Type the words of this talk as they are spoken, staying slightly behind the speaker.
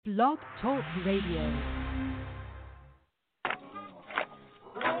Blog Talk Radio.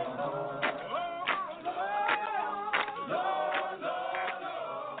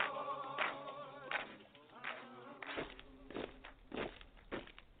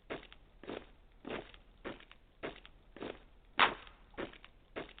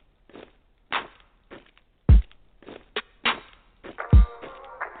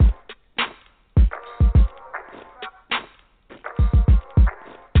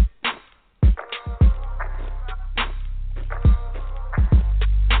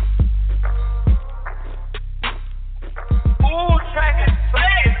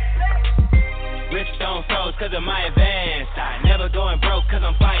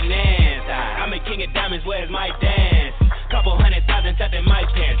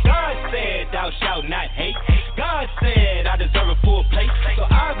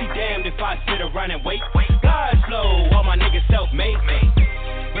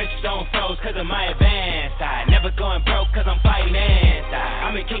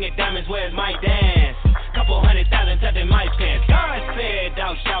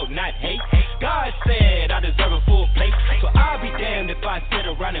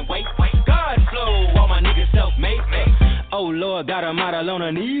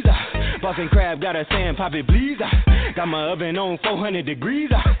 Poppy bleeds, got my oven on 400 degrees.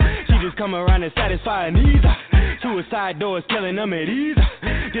 She just come around and satisfy her needs. Suicide doors killing them at ease.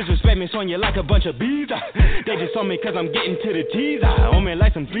 Disrespect me, swing you like a bunch of bees. They just on me cause I'm getting to the tease. On me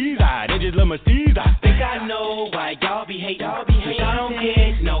like some fleas. They just love my steez. Think I know why y'all be hating. I don't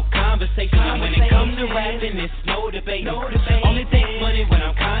get no conversation. And when it comes to rapping, it's no debate. Only think money when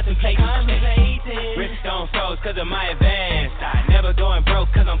I'm contemplating. Rich stone froze cause of my advance. I never going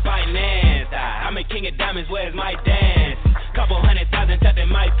broke cause I'm finance. I'm a king of diamonds, where's my dance? Couple 100,000 tucked in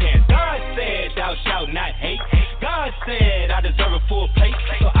my pants. God said thou shalt not hate. God said I deserve a full plate.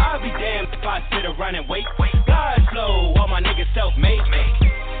 So I'll be damned if I sit around and wait. God's flow, all my niggas self-made.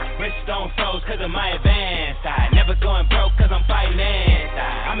 Rich stone froze cause of my advance. I never going broke cause I'm finance.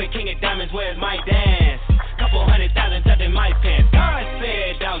 I'm a king of diamonds, where's my dance? Couple 100,000 tucked in my pants. God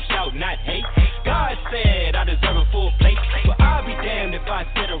said thou shalt not hate. God said I deserve a full plate. So I'll be damned if I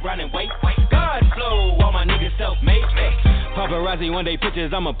sit around and wait. God's flow, all my niggas self-made. Paparazzi one day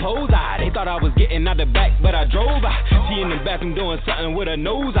pictures, I'm a poser. They thought I was getting out the back, but I drove. She in the bathroom doing something with her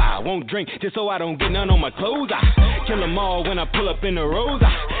nose. I won't drink just so I don't get none on my clothes. Kill them all when I pull up in the rose.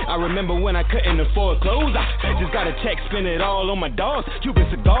 I remember when I couldn't afford clothes. Just got a check, spend it all on my dogs. Cuban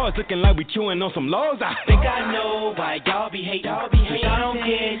cigars, looking like we chewing on some laws. Think I know why y'all be hating. I don't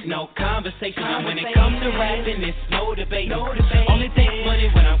get no conversation. And when it comes to rapping, it's no debate. Only think money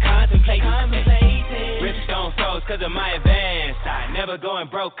when I'm contemplating. Rich stone froze cause of my advance. I never going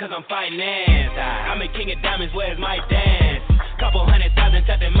broke cause I'm finance. I'm a king of diamonds, where's my dance? Couple 100,000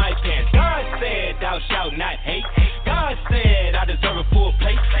 tucked in my pants. God said thou shalt not hate. God said I deserve a full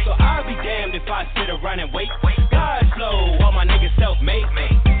plate. So I'll be damned if I sit around and wait. God's flow, all my niggas self-made.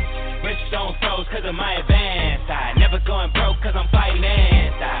 Rich stone froze cause of my advance. I never going broke cause I'm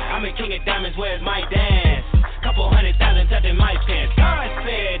finance. I'm a king of diamonds, where's my dance? Couple 100,000 tucked in my pants. God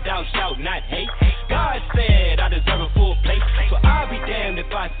said thou shalt not hate. God said I deserve a full plate. So I'll be damned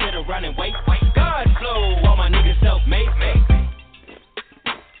if I sit around and wait. God's flow, all my niggas self-made.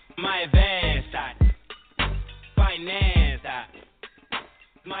 My advance, finance,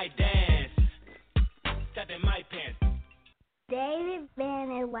 my dance, tucked in my pants. David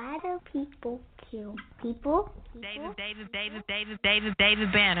Banner, why do people kill people? David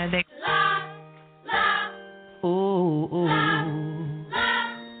Banner. They... Ooh.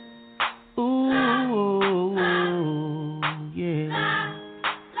 Ooh, yeah.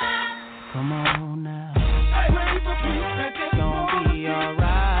 Come on now. It's gonna be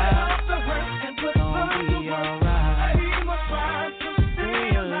alright. It's gonna be alright. Stay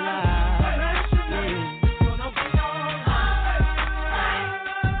alive.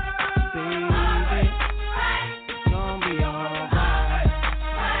 Baby, it's gonna be alright.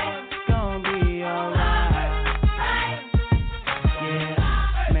 It's gonna be alright.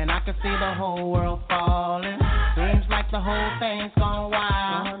 Yeah, man, I can see the whole world falling. Seems like the whole thing's gone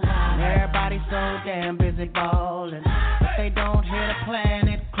wild. Everybody's so damn busy balling, but they don't hear the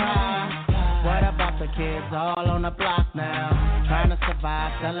planet cry. What about the kids all on the block now, trying to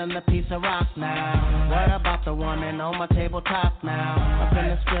survive, selling a piece of rock now? What about the woman on my tabletop now, up in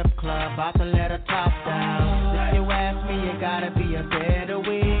the strip club, about to let her top down? If you ask me, you gotta be a better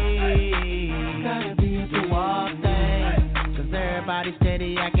way to do all things, cause everybody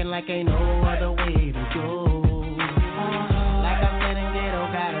steady acting like ain't no other way to go. Like I said in ghetto,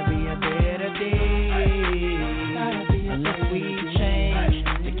 gotta be a better day. Unless we change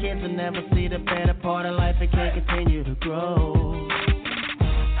to will never see the better part of life and can't continue to grow.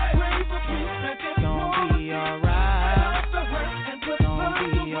 Gonna be alright.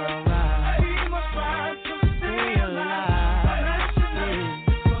 Gonna be alright. Stay alive.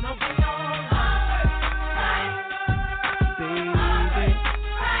 Baby,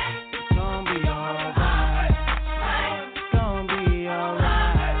 it's gonna be alright. Gonna be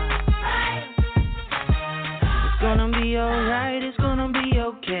alright. It's gonna be alright. It's gonna be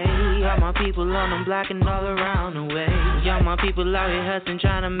okay. All my people on them block and all around the way. All my people out here hustling,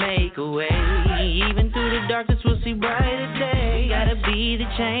 trying to make a way. Even through the darkness, we'll see brighter days. Gotta be the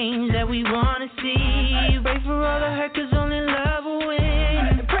change that we wanna see. Pray for all the hurt, cause only love will win.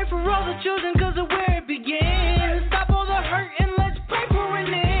 And pray for all the children, cause of where it begins. Stop all the hurt and let's pray for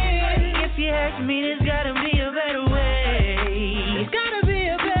an end. If you ask me, there's gotta be a better way. There's gotta be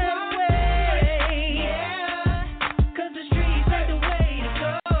a better way. Yeah, cause the streets ain't the way to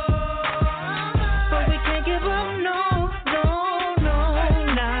go. But we can't give up, no, no, no,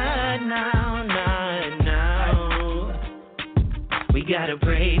 not now, not now. We gotta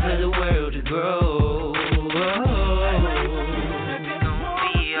pray for the world to grow.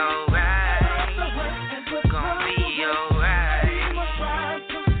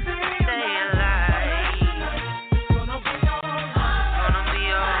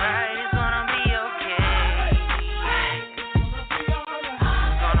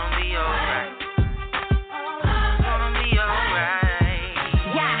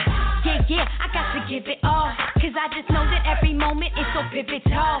 Give it all, cause I just know that every moment is so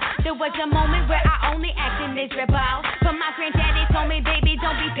pivotal. There was a moment where I only acted miserable, but my granddaddy told me, baby,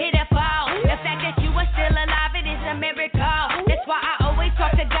 don't be pitiful. The fact that you are still alive, it is a miracle. That's why I always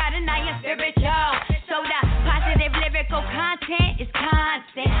talk to God and I am spiritual. So the positive lyrical content is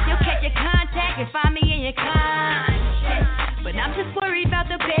constant. You'll catch your contact and find me in your conscience. But I'm just worried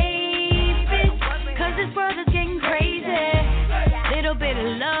about the babies, cause this world is getting crazy. Little bit of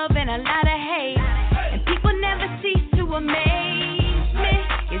love and a lot of hate, and people never cease to amaze me.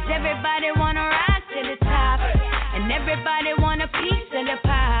 Cause everybody wanna rise to the top, and everybody want a piece of the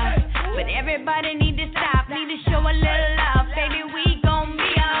pie. But everybody need to stop, need to show a little love. Baby, we gon' be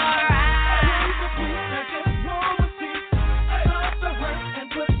alright.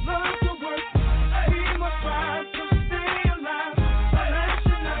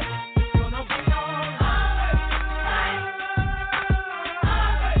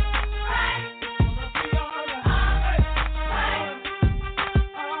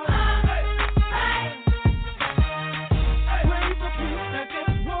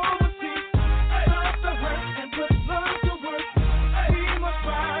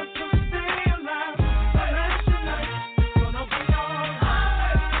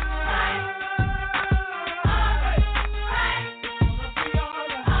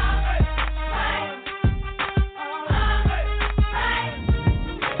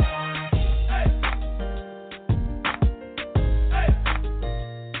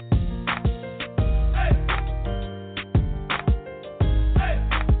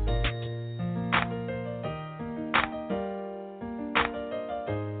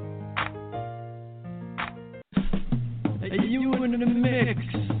 You in the mix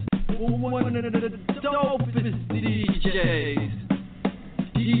with one of the dopest DJs,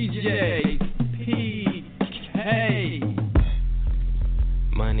 DJ PK.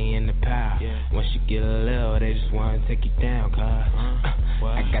 Money in the power. Yeah. Once you get a little, they just wanna take you down, cuz.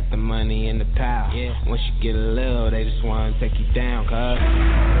 I got the money in the power. Yeah. Once you get a little, they just wanna take you down, cuz.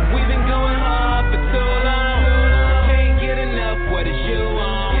 We've been going hard for too long. Can't get enough, what is you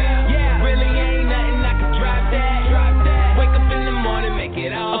on? Yeah. Really ain't nothing I can drop that. Wake up in the morning, make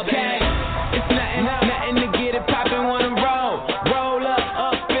it all back. It's nothing to get it poppin', wanna roll. Roll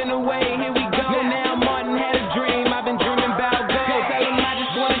up and away, here we go. Now Martin had a dream, I've been dreaming about gold. Tell him I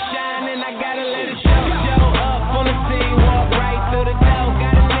just wanna shine and I gotta let it show. Show up on the scene, walk right through the door.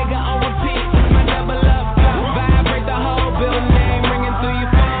 Got a nigga on repeat, my double up flow. Vibrate the whole building, name ringing through your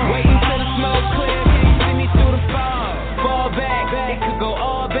phone. Waiting till the smoke clear, can you see me through the fog? Fall back, it could go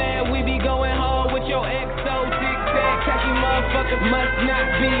all bad. We be going hard with your XO tic-tac. Catchy motherfuckers must not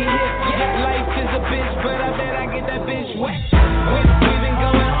be hip. Yeah, life is a bitch, but I bet I get that bitch wet. We've been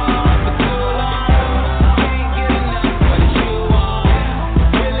going hard for too long. Can't get enough, what is you on?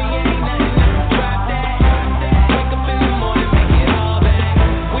 Really ain't nothing I can drop that. Wake up in the morning, make it all back.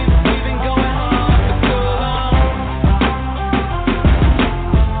 We've been going hard for too long.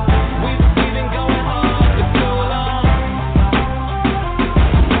 We've been going hard for too long.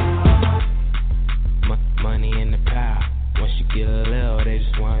 Money in the power. Once you get a little, they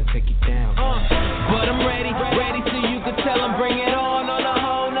just wanna take you down. But I'm ready so you can tell them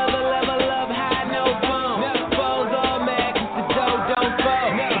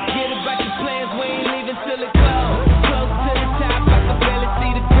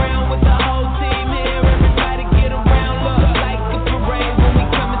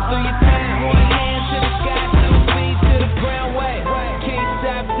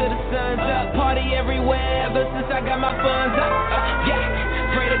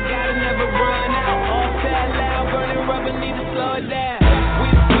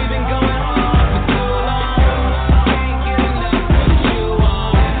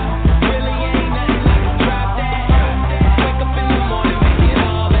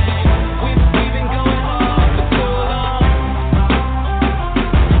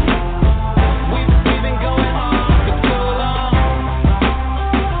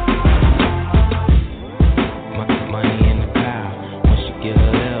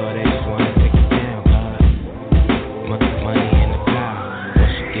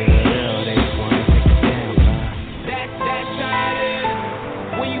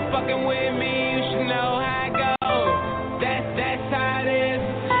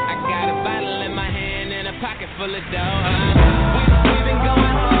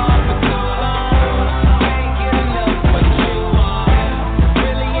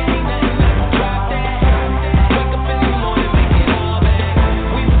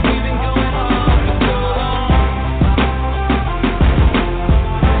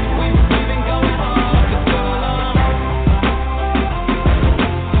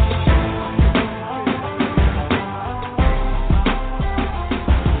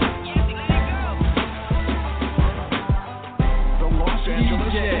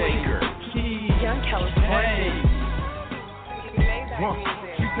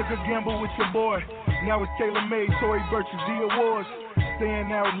took a gamble with your boy. Now it's tailor-made, Tory Burch's the awards.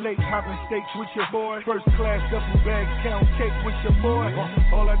 Staying out late, hopping steaks with your boy. First class duffel bag, count cake with your boy.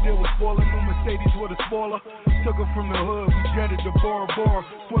 All I did was spoil a new Mercedes with a spoiler. Took her from the hood, we jetted to Bora Bora.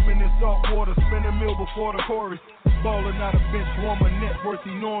 Swimming in salt water, spend a meal before the chorus. Balling out a bench warmer, net worth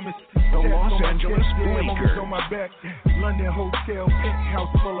enormous. The Los Angeles Lakers. On my back, London hotel,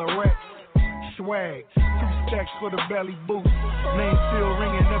 penthouse full of racks. Swag, 2 stacks for the belly boost. Name still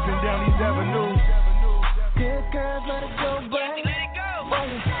ringing up and down these avenues. Good girls, let it go back.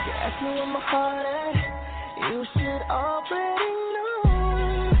 You ask me where my heart at. You should already know.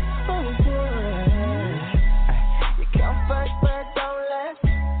 Oh, yeah. You count first, but don't last.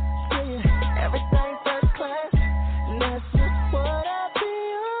 Yeah, everything first class. And that's just what I be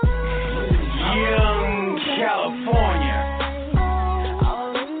on. Young California.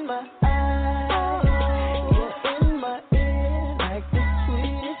 All in my eyes. You're in my ear. Like the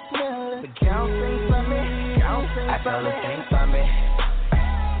sweetest smell. The count sing for me. Count sing for me. Sing for me.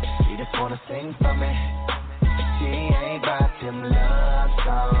 She just wanna sing for me. She ain't about them love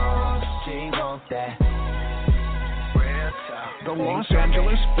songs. She wants that real talk. The Los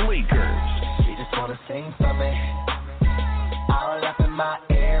Angeles Lakers. She just wanna sing for me. All up in my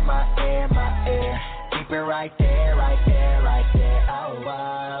ear, my ear, my ear. Keep it right there, right there, right there. Oh,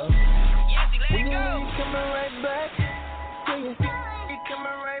 wow. When you coming right back. When you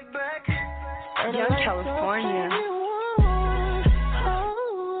coming right back. Young California.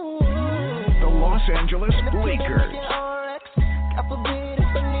 Los Angeles Lakers.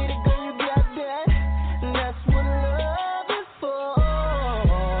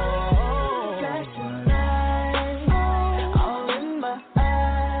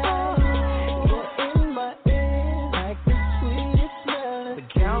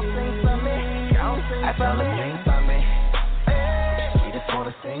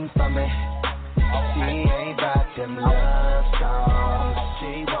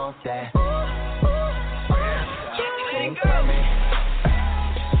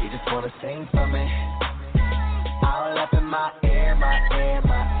 Sing for me. All up in my ear, my ear,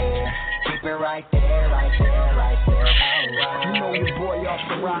 my ear. Keep it right there, right there, right there. Oh, you know your boy off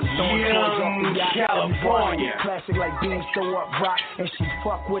the rock, throwing toys off the yacht. California. Classic like Beans, throw up rock, and she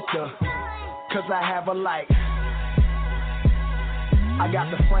fuck with the. Cause I have a like. I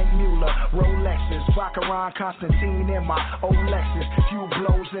got the Frank Mueller, Rolexes, Baccarat, Constantine in my old Lexus. Few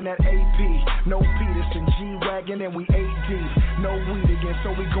blows in that AP, no Peterson, G-Wagon, and we 8 deep. No weed again,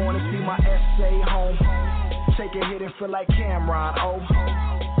 so we going to see my essay home. Take a hit and feel like Cameron, oh.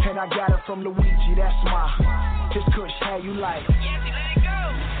 And I got it from Luigi, that's my. His kush, how you like?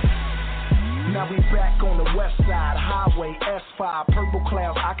 Now we back on the west side, highway S5, purple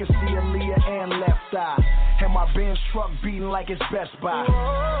clouds, I can see Aaliyah and left eye. And my Benz truck beating like it's Best Buy. I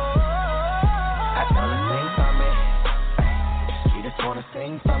tell her sing for me. She just wanna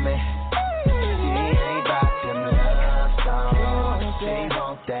sing for me. She ain't about them love songs. She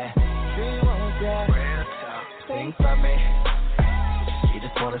want that. Real talk. Sing for me. She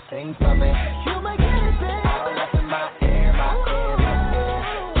just wanna sing for me. You make it big. All up in my ear, my ear, my ear.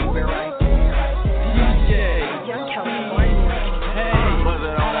 Keep it right there, right there. Young California. Hey, was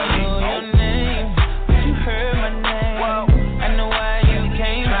it on me? Your name, you heard my name. Whoa. I know why you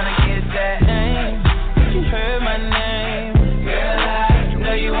came, tryna get that name. You heard my name, girl. I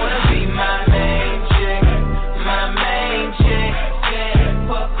know you wanna be my main chick, my main chick. Yeah,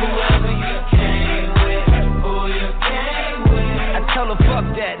 fuck whoever you came with, who you came with. I tell her fuck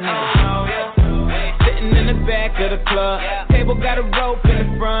that nigga. Sitting in the back of the club, table got a rope in the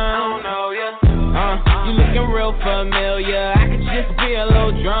front. I don't know ya. You looking real familiar. I could just be a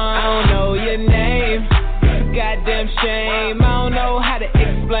little drunk. I don't know your name. It's a goddamn shame. I don't know how to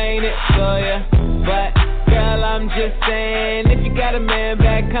explain it for ya, but girl, I'm just saying, if you got a man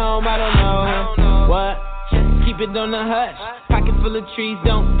back home, I don't know what. Just keep it on the hush. Pocket full of trees,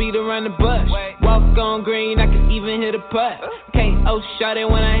 don't beat around the bush. Walk on green, I can even hit a putt. KO shot it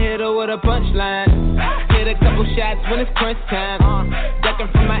when I hit her with a punchline. Hit a couple shots when it's crunch time. Ducking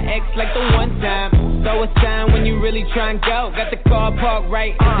from my ex like the one time. Throw a sign when you really try and go. Got the car parked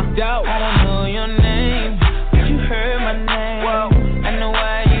right in the door. I don't know your name, but you heard my name. Whoa. I know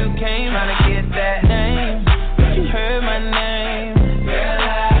why you came, tryna get that name. But you heard my name, girl.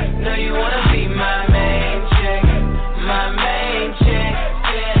 I know you wanna be my main chick, my main chick.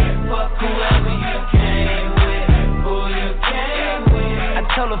 Yeah, fuck whoever you came with, who you came with. I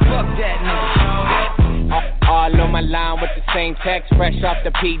told her fuck that nigga. All on my line with the same text, fresh off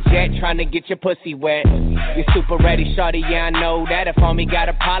the P-Jet, tryna get your pussy wet. You super ready, shorty, yeah, I know that. If homie got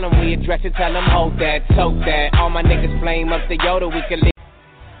a problem, we address it, tell him hold that, tote that. All my niggas flame up the Yoda, we can leave.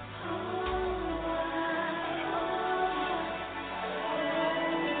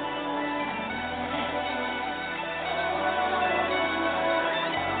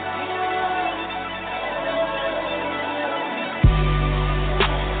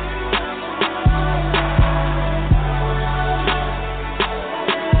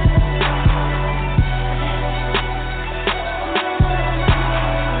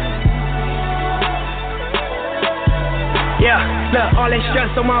 Yeah, look, all that stress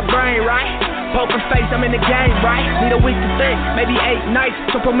on my brain, right? Poker face, I'm in the game, right? Need a week to think, maybe 8 nights.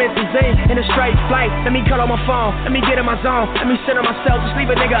 So promethazine in a straight flight. Let me cut on my phone, let me get in my zone. Let me sit on myself, just leave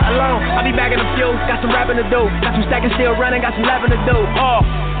a nigga alone. I'll be back in a few, got some rapping to do. Got some stacking still running, got some laughing to do. Oh,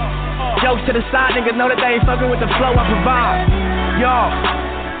 jokes to the side, niggas know that they ain't fucking with the flow I provide. Y'all,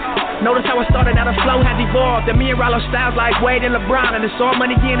 notice how I started out, the flow has evolved. And me and Rollo styles like Wade and LeBron. And it's all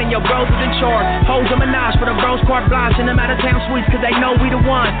money in and your bros is in charge. Hoes a menage for the bros carte blanche. And them out of town suites cause they know we the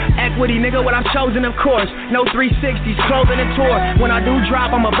one. Equity, nigga, what I've chosen, of course. No 360s, clothing and tour. When I do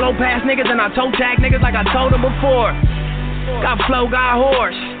drop, I'ma blow past niggas and I toe tag niggas like I told them before. Got flow, got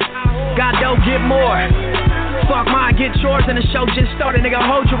horse. Got dope, get more. Fuck mine, get yours. And the show just started, nigga,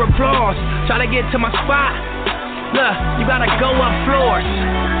 hold your applause. Try to get to my spot. Look, you gotta go up floors.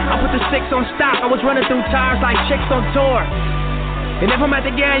 I put the 6 on stock. I was running through tires like chicks on tour. And if I'm at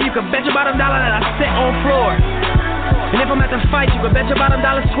the game, you can bet your bottom dollar that I sit on floor. And if I'm at the fight, you can bet your bottom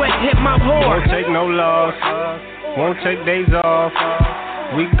dollar sweat hit my whore. Won't take no loss, won't take days off.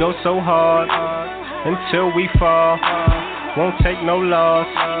 We go so hard until we fall. Won't take no loss,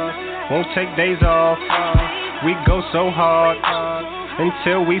 won't take days off. We go so hard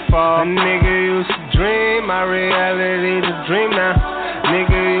until we fall. A nigga used to dream, my reality to dream now.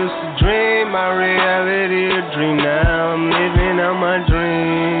 Nigga used to dream, my reality to dream now. I'm living out my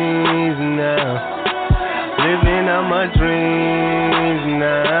dreams now. Living out my dreams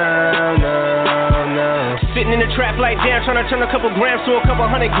now, now. Sitting in the trap like damn, trying to turn a couple grams to a couple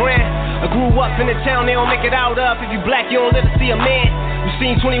 $100 grand. I grew up in the town, they don't make it out up. If you black, you don't live to see a man. You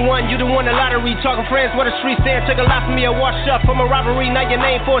seen 21, you done won the lottery. Talking friends where the streets stand. Took a lot from me, I washed up from a robbery. Now your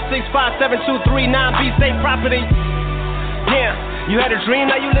name 4657239 B state property. Damn, you had a dream,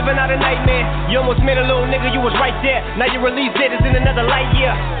 now you living out a nightmare. You almost met a little nigga, you was right there. Now your release date is in another light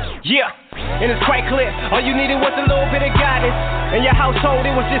year. Yeah, and it's quite clear. All you needed was a little bit of guidance. In your household,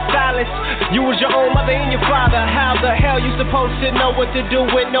 it was just silence. You was your own mother and your father. How the hell you supposed to know what to do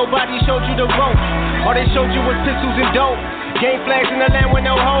when nobody showed you the ropes? All they showed you was pistols and dope. Game flags in the land with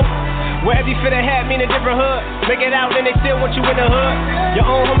no hope. Wherever you fit a hat, mean a different hood. Make it out and they still want you in the hood. Your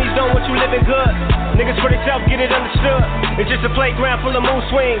own homies don't want you living good. Niggas for themselves get it understood. It's just a playground full of moon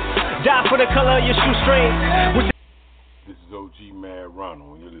swings. Die for the color of your shoestrings. This is OG Mad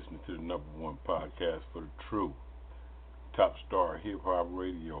Ronald, and you're listening to the #1 podcast for the true. Top Star Hip-Hop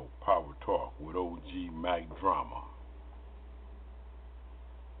Radio, Power Talk with OG Mac Drama.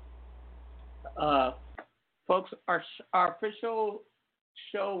 Folks, our official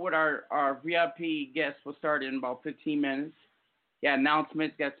show with our VIP guests will start in about 15 minutes. Got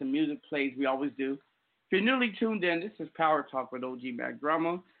announcements, got some music plays, we always do. If you're newly tuned in, this is Power Talk with OG Mac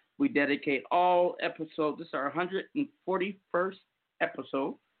Drama. We dedicate all episodes. This is our 141st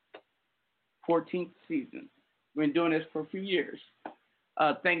episode, 14th season. We've been doing this for a few years.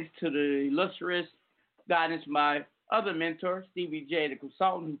 Thanks to the illustrious guidance of my other mentor, Stevie J, the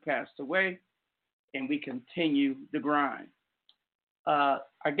consultant who passed away, and we continue the grind.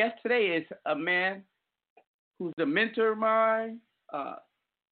 Our guest today is a man who's a mentor of mine.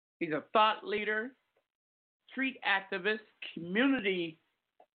 He's a thought leader, street activist, community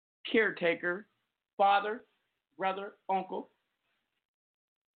caretaker, father, brother, uncle,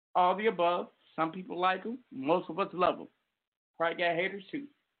 all the above. Some people like him. Most of us love him. Probably got haters too.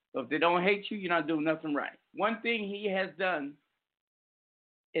 But if they don't hate you, you're not doing nothing right. One thing he has done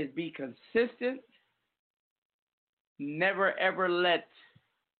is be consistent, never ever let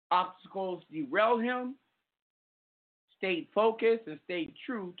obstacles derail him, stayed focused and stayed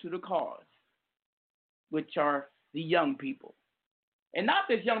true to the cause, which are the young people. And not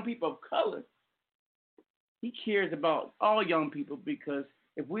just young people of color. He cares about all young people because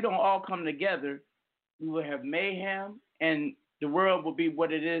if we don't all come together, we will have mayhem and the world will be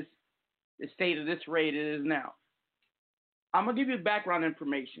what it is, the state of this rate it is now. I'm going to give you background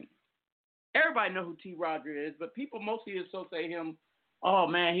information. Everybody know who T Rodgers is, but people mostly associate him, oh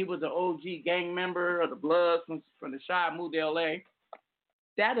man, he was an OG gang member of the Bloods from the Chi, moved to LA.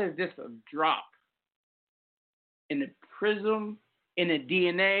 That is just a drop in the prism, in the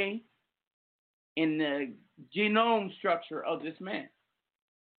DNA, in the genome structure of this man.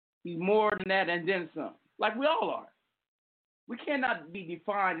 He's more than that and then some, like we all are. We cannot be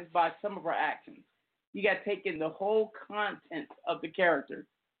defined just by some of our actions. You got to take in the whole content of the character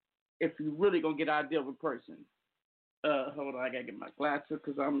if you're really going to get an idea of a person. Hold on, I got to get my glasses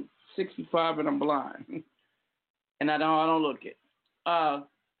because I'm 65 and I'm blind. And I don't look it.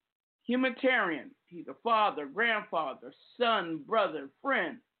 Humanitarian. He's a father, grandfather, son, brother,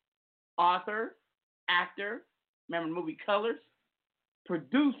 friend, author, actor, remember the movie Colors?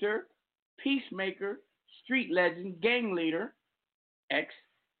 Producer, peacemaker, street legend, gang leader, X,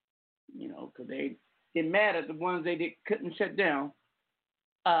 because they get mad at the ones they couldn't shut down.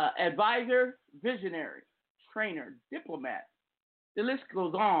 Advisor, visionary, trainer, diplomat. The list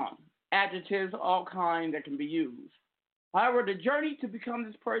goes on. Adjectives, all kinds that can be used. However, the journey to become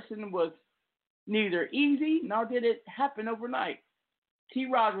this person was neither easy nor did it happen overnight. T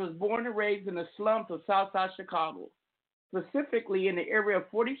Rodgers was born and raised in the slums of Southside Chicago, specifically in the area of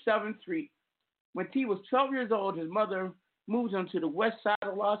 47th Street. When T was 12 years old, his mother moved him to the west side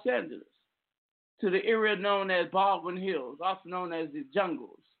of Los Angeles, to the area known as Baldwin Hills, also known as the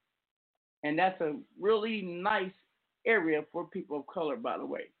Jungles. And that's a really nice area for people of color, by the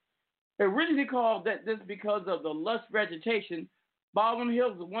way. Originally called this because of the lush vegetation, Baldwin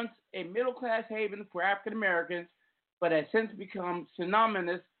Hills was once a middle-class haven for African Americans, but has since become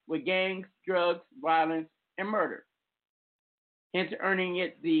synonymous with gangs, drugs, violence, and murder, hence earning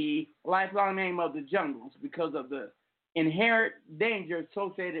it the lifelong name of the Jungles because of the inherent danger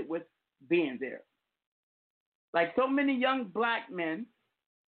associated with being there. Like so many young black men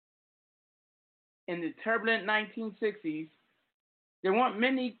in the turbulent 1960s, there weren't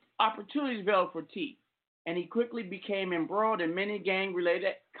many opportunities available for T, and he quickly became embroiled in many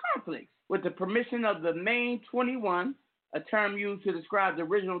gang-related conflicts. With the permission of the main 21, a term used to describe the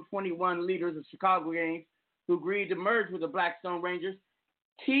original 21 leaders of Chicago gangs who agreed to merge with the Blackstone Rangers,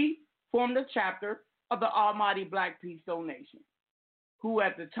 T formed a chapter of the Almighty Black Keystone Nation, who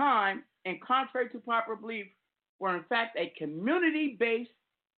at the time, and contrary to popular belief, were in fact a community-based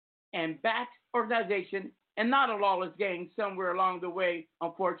and backed organization and not a lawless gang somewhere along the way.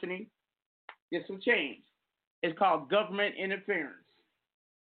 Unfortunately, this will change. It's called government interference,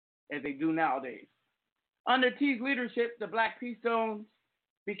 as they do nowadays. Under T's leadership, the Black Keystones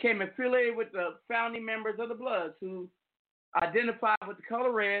became affiliated with the founding members of the Bloods, who identified with the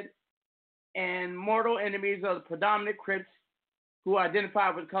color red, and mortal enemies of the predominant Crips, who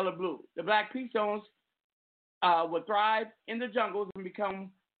identified with the color blue. The Black Keystones would thrive in the jungles and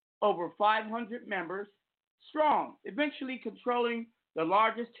become over 500 members strong, eventually controlling the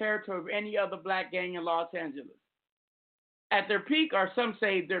largest territory of any other black gang in Los Angeles. At their peak, or some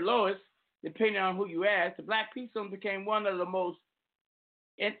say their lowest, depending on who you ask, the Black Keystones became one of the most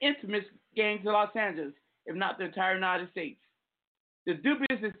infamous gangs in Los Angeles, if not the entire United States. The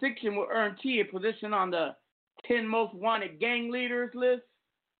dubious distinction will earn T a position on the 10 most wanted gang leaders list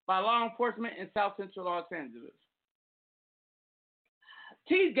by law enforcement in South Central Los Angeles.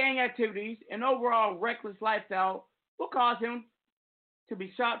 T's gang activities and overall reckless lifestyle will cause him to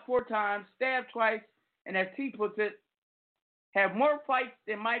be shot 4 times, stabbed twice, and as T puts it, have more fights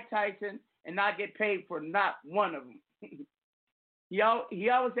than Mike Tyson and not get paid for not one of them. He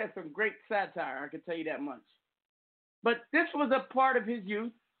always has some great satire, I can tell you that much. But this was a part of his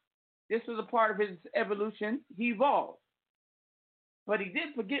youth. This was a part of his evolution. He evolved. But he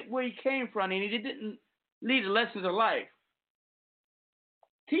did forget where he came from, and he didn't lead the lessons of life.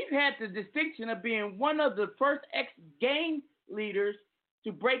 T had the distinction of being one of the first ex-gang leaders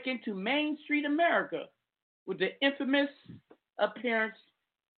to break into Main Street America with the infamous appearance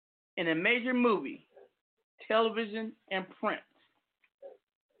in a major movie, television, and print.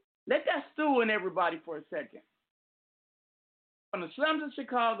 Let that stew in everybody for a second. From the slums of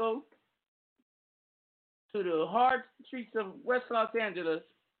Chicago to the hard streets of West Los Angeles,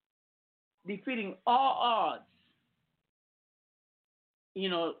 defeating all odds.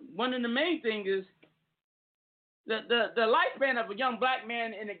 One of the main things is the lifespan of a young black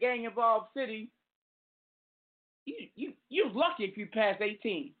man in a gang-involved city. You was lucky if you passed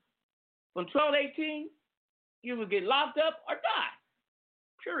 18. From 12 to 18, you would get locked up or die.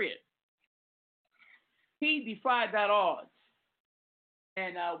 Period. He defied that odds.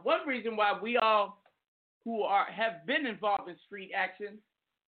 And one reason why we all who have been involved in street action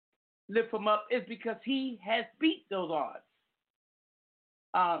lift him up is because he has beat those odds.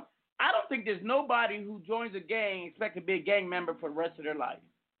 I don't think there's nobody who joins a gang expect to be a gang member for the rest of their life.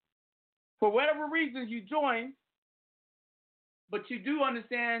 For whatever reasons you join, but you do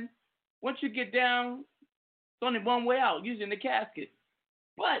understand once you get down, it's only one way out, using the casket.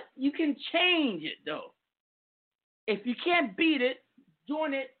 But you can change it, though. If you can't beat it,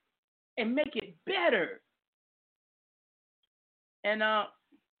 join it and make it better. And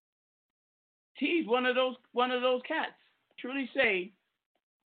T's one of those cats. Truly say,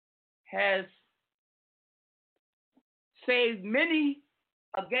 has saved many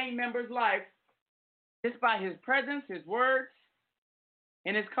a gang member's life just by his presence, his words,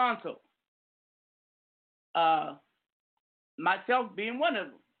 and his counsel. Myself being one of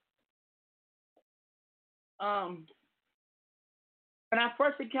them. When I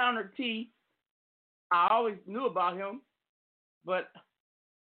first encountered T, I always knew about him, but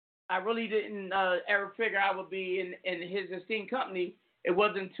I really didn't ever figure I would be in his esteemed company. It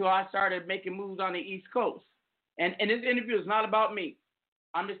wasn't until I started making moves on the East Coast. And this interview is not about me.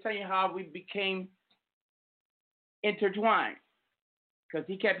 I'm just telling you how we became intertwined. Because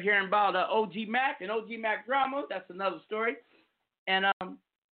he kept hearing about OG Mac and OG Mac drama. That's another story. And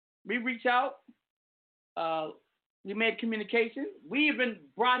we reached out. We made communication. We even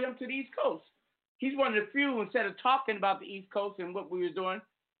brought him to the East Coast. He's one of the few, instead of talking about the East Coast and what we were doing,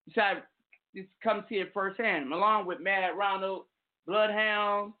 decided to come see it firsthand, along with Mad Ronald,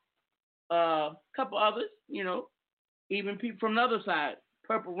 Bloodhound, a couple others, you know, even people from the other side,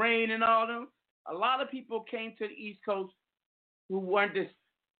 Purple Rain and all them. A lot of people came to the East Coast who weren't just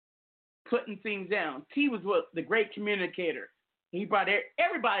putting things down. T was the great communicator. He brought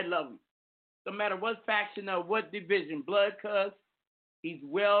everybody loved him. No matter what faction or what division, blood, cuz, he's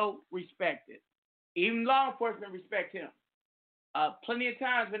well respected. Even law enforcement respect him. Plenty of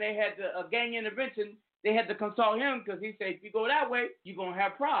times when they had a gang intervention, they had to consult him because he said, if you go that way, you're going to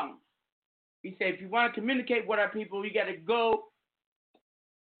have problems. He said, if you want to communicate with our people, you got to go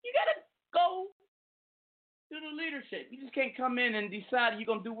to the leadership. You just can't come in and decide you're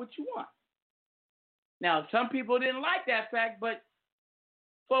going to do what you want. Now, some people didn't like that fact, but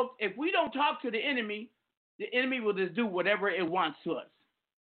folks, if we don't talk to the enemy will just do whatever it wants to us.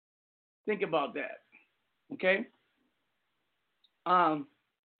 Think about that. Okay? I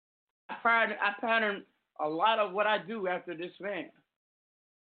patterned a lot of what I do after this man.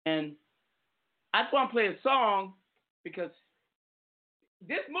 And I just want to play a song because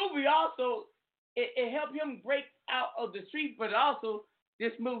this movie also, it helped him break out of the street, but also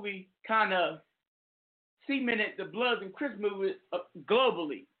this movie kind of cemented the Bloods and Crips movement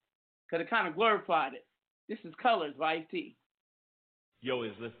globally because it kind of glorified it. This is Colors by Ice-T. Yo,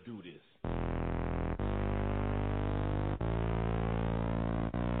 let's do this.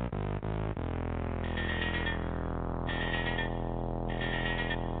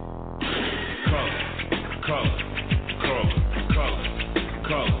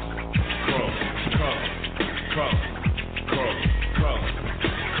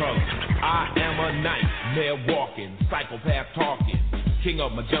 Nightmare walking, psychopath talking, king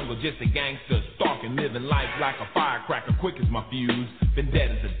of my jungle, just a gangster stalking, living life like a firecracker, quick as my fuse,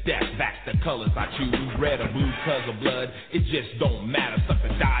 vendetta to death, that's the colors I choose, red or blue, cause of blood, it just don't matter,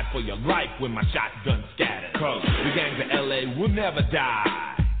 sucker died for your life when my shotgun scattered, colors, the gangs of LA will never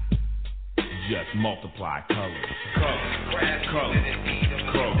die, just multiply colors, colors, colors,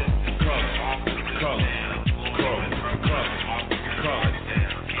 colors, colors, colors,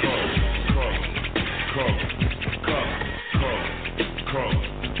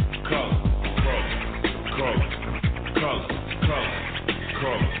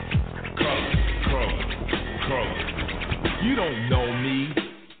 You don't know me,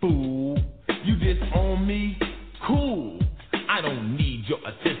 fool. You disown me, cool. I don't need your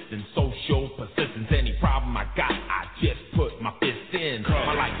assistance, social persistence. Any problem I got, I just put my fist in.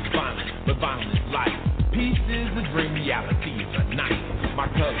 My life is violent, but violence is life. Peace is a dream, reality is a night. My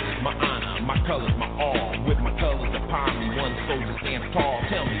colors, my honor, my colors, my all. With my colors upon me, one soldier stands tall.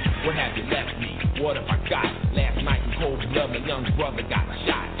 Tell me, what have you left me? What have I got? Last night in cold blood, my young brother got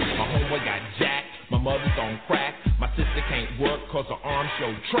shot. My homeboy got jacked, my mother's on crack. My sister can't work cause her arms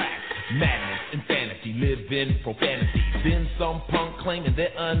show tracks. Madness, insanity, live in profanity. Then some punk claiming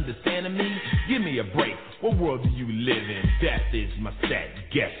they're understanding me. Give me a break, what world do you live in? Death is my set,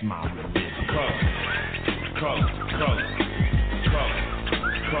 guess my religion. Colors, colors, colors, colors,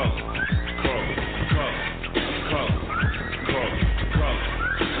 colors, colors, colors, colors, colors,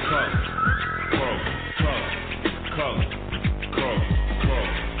 colors, colors, colors,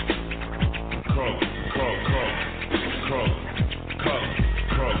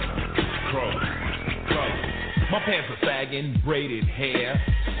 My pants are sagging, braided hair.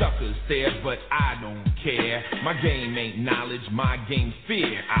 Suckers stare, but I don't care. My game ain't knowledge, my game's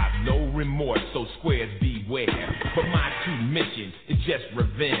fear. I've no remorse, so squares beware. But my true mission is just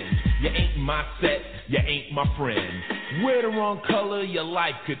revenge. You ain't my set, you ain't my friend. Wear the wrong color, your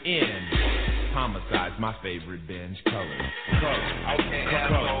life could end. Homicide's my favorite binge color.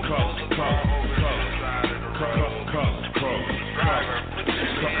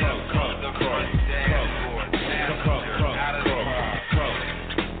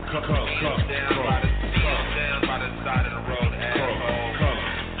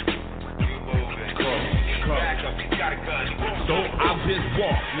 So I'll just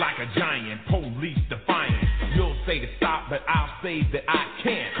walk like a giant, police defiant. You'll say to stop, but I'll say that I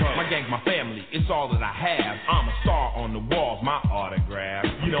can't. My gang's my family, it's all that I have. I'm a star on the walls, my autograph.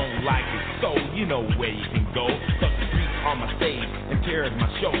 You don't like it, so you you know where you can go. Cause the streets are my stage and tears my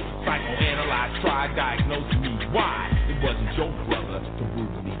show. Psychoanalyze, try, diagnose me why. It wasn't your brother to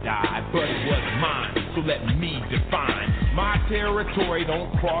brutally die, but it was mine, so let me define my territory.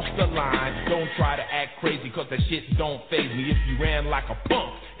 Don't cross the line, don't try to act crazy, cause that shit don't faze me. If you ran like a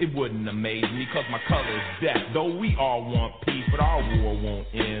punk, it wouldn't amaze me, cause my color is death. Though we all want peace, but our war won't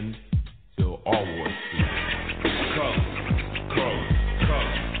end till all wars cease. Color, color, color,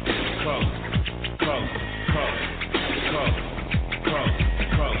 color, color, color, color, color,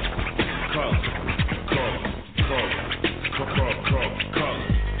 color, color, color, color,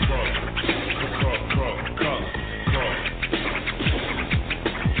 color.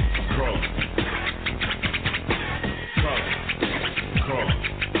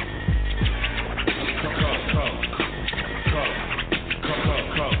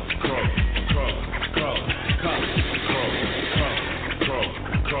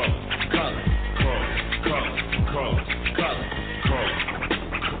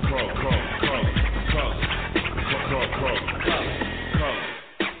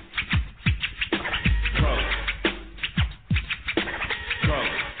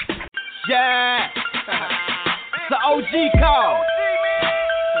 Yeah, it's an OG call.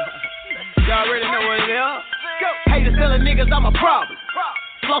 Y'all already know what it is. Haters telling niggas I'm a problem.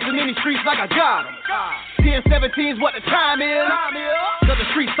 Flossing in these streets like I got them. 10-17's what the time is. Cause the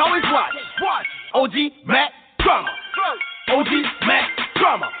streets always watch. OG Mac Drama. OG Mac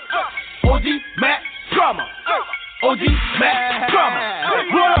Drama. OG Mac Drama. OG Mac Drama.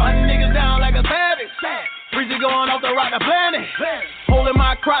 Hunting niggas down like a savage. Breezy going off the rock the planet. Holding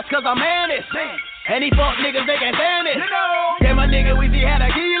my crotch cause I'm managed. And these fuck niggas, they can't stand it. Damn, my nigga, we see had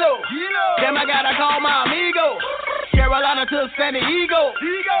a kilo. Damn, I gotta call my amigo. Carolina to San Diego.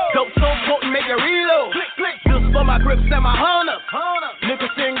 Dope so potent, make it reload. Just for my grips and my hunters.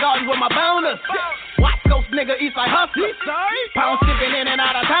 Nicholson Garden with my bonus. West Coast nigga, East Side hustlers. Pound shipping in and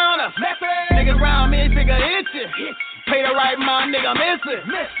out of towners. Niggas round me, figure itchin'. Pay the right mind, nigga missing.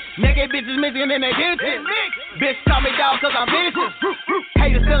 Naked bitches missing in their kitchen. Bitch call me down cause I'm vicious.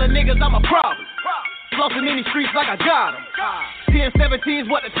 Haters telling niggas I'm a problem. Flossing in these streets like I got them. 10-17's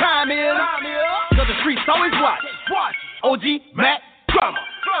what the time is. Cause the streets always watch. OG Mac Drama.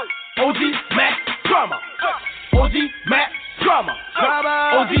 OG Mac Drama. OG Mac Drama.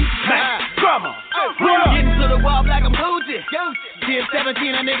 OG Mac Drama. Getting to the wall like I'm Gucci.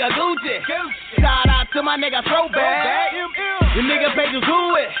 10-17 a nigga Gucci. Shout out to my nigga Throwback. The nigga pages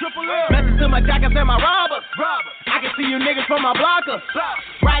who it. Message to my jackets and my robbers. I can see you niggas from my blockers.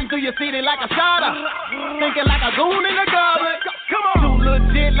 Riding through your city like a shotter. Thinking like a goon in the goblet. Come on. Too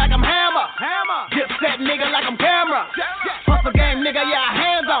legit like I'm Hammer. Dip set nigga like I'm Camera. Hustle game nigga, yeah,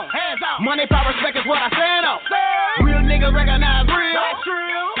 hands on. Money, power, respect is what I stand on. Real nigga recognize real.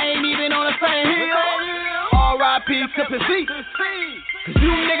 Ain't even on the same hill. R.I.P. to P.C. Cause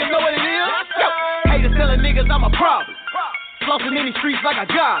you niggas know what it is. Haters telling niggas I'm a problem. Flossing in these streets like I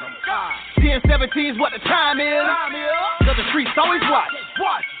got them. 10-17's what the time is. Cause the streets always watch.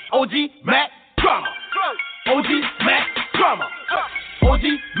 OG Mac Drama. OG Mac Drama. OG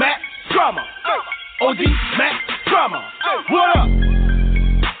Mac Drama. OG Mac Drama. What up?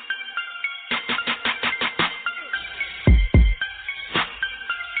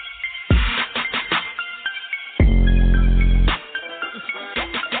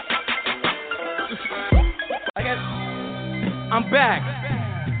 I'm back.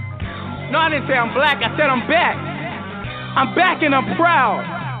 No, I didn't say I'm black. I said I'm back. I'm back and I'm proud.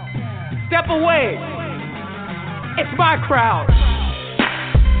 Step away. It's my crowd.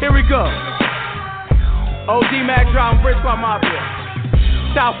 Here we go. OG Mac Drama, Bridgeport Mafia.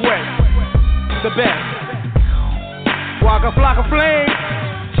 Southwest. The best. Waka Flocka Flame.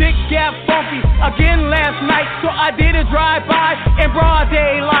 Chick Gap Funky again last night, so I did a drive-by in broad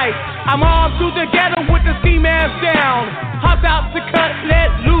daylight. I'm armed to the ghetto with the ski mask down. Hop out to cut, let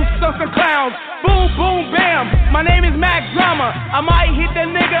loose on some clowns. Boom, boom, bam. My name is Mac Drama. I might hit the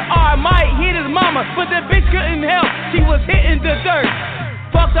nigga or I might hit his mama, but the bitch couldn't help. She was hitting the dirt.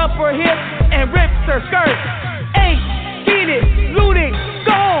 Fucked up her hips and ripped her skirt. Ain't seen it, looted,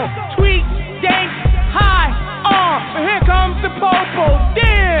 gone, tweet, dank, high, on. But here comes the popo.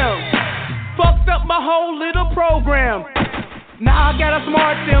 Damn. Fucked up my whole little program. Now I got a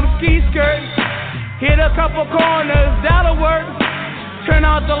smart them ski skirt. Hit a couple corners, that'll work. Turn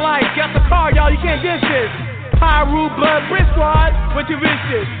out the lights, got the car, y'all, you can't diss this. High Root Blood, Brick Squad, what you wish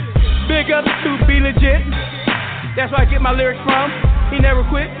this? Big up to Be Legit. That's where I get my lyrics from. He never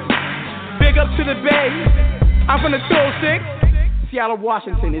quit. Big up to the Bay. I'm from the 206. Seattle,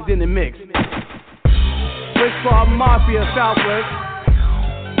 Washington is in the mix. Brick Squad Mafia, Southwest.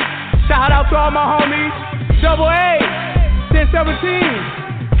 Shout out to all my homies. Double A,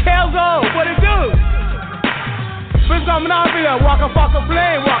 1017, Kelzo, what it do? Bitch coming out here, walk a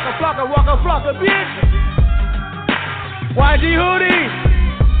flame, walk a flocker, bitch. YG Hootie,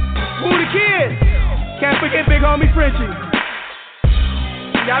 Who the Kid. Can't forget big homie Frenchie.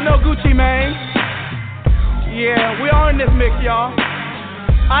 Y'all know Gucci, man. Yeah, we all in this mix, y'all.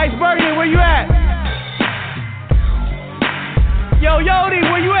 Iceberg, where you at? Yo, Yodi,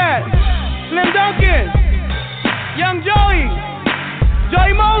 where you at? Slim Duncan, Young Joey,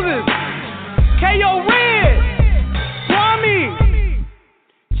 Joey Moses, K.O. Red, Kwame,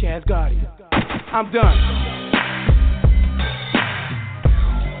 Chaz Gotti. I'm done.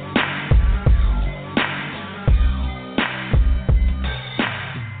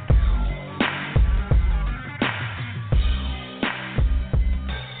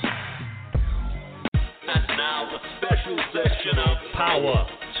 Section of Power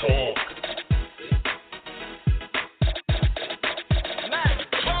Talk.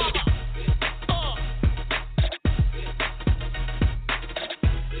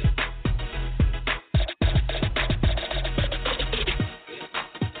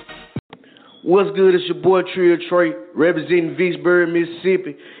 What's good? It's your boy Trio Trey, representing Vicksburg,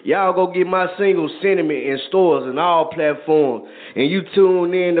 Mississippi. Y'all go get my single Sentiment in stores and all platforms. And you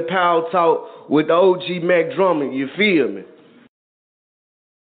tune in to Power Talk with the OG Mac Drummond. You feel me?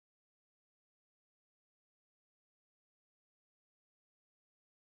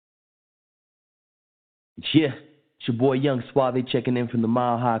 Yeah, it's your boy Young Suave checking in from the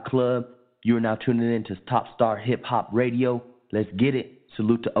Mile High Club. You are now tuning in to Top Star Hip-Hop Radio. Let's get it.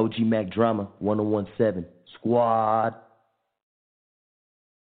 Salute to OG Mac Drama, 1017 Squad.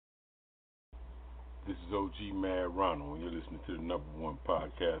 This is OG Mad Ronald, and you're listening to the #1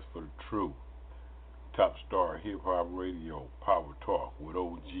 podcast for the true. Top Star Hip-Hop Radio, Power Talk with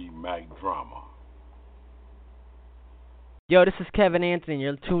OG Mac Drama. Yo, this is Kevin Anthony.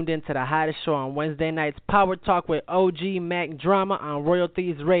 You're tuned in to the hottest show on Wednesday nights, Power Talk with OG Mac Drama on Royal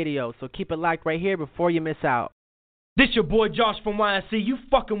Thieves Radio. So keep it locked right here before you miss out. This your boy Josh from YNC. You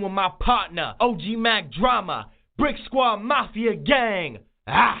fucking with my partner, OG Mac Drama, Brick Squad Mafia Gang.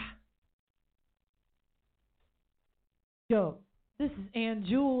 Yo, this is Ann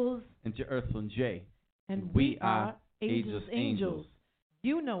Jules. And your Earthling J. And we are Ageless Angels.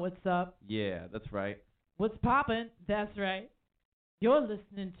 You know what's up. Yeah, that's right. What's poppin'? That's right. You're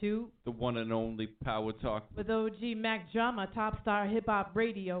listening to the one and only Power Talk with OG Mac Drama, Top Star Hip Hop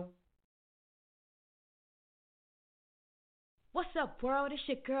Radio. What's up, world? It's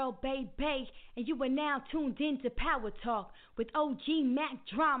your girl, Bay, and you are now tuned in to Power Talk with OG Mac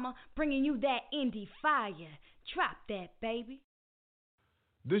Drama, bringing you that indie fire. Drop that, baby.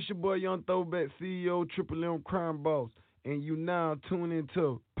 This your boy, Young Throwback CEO, Triple M Crime Boss, and you now tune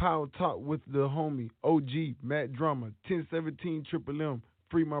into Power Talk with the homie, OG Mac Drama, 1017 Triple M,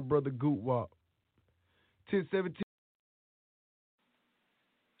 free my brother Goot Wop. 1017.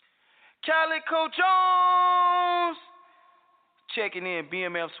 Calico Jones! Checking in,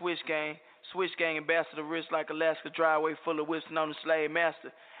 BMF Switch Gang ambassador, wrist like Alaska, driveway full of whips, known as Slave Master.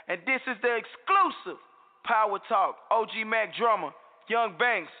 And this is the exclusive Power Talk, OG Mac Drummer, Young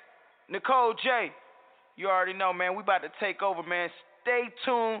Banks, Nicole J. You already know, man, we about to take over, man. Stay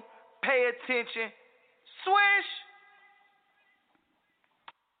tuned, pay attention, swish!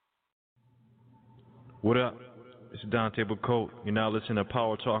 What up? It's Dante Bacote. You're now listening to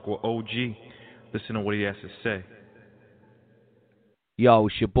Power Talk with OG. Listen to what he has to say. Yo,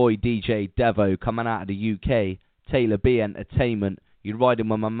 it's your boy DJ Devo coming out of the UK. Taylor B Entertainment. You're riding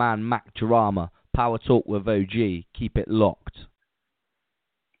with my man Mac Drama. Power Talk with OG. Keep it locked.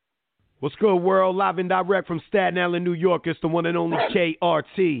 What's good, world? Live and direct from Staten Island, New York. It's the one and only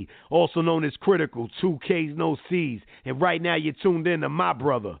KRT, also known as Critical. 2 Ks, no Cs. And right now you're tuned in to my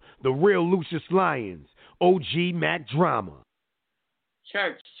brother, the real Lucius Lyons, OG Mac Drama.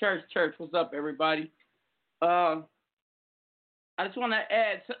 Church. What's up, everybody? I just want to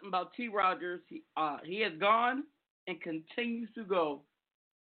add something about T Rodgers. He has gone and continues to go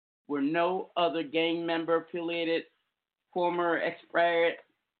where no other gang member affiliated, former expired,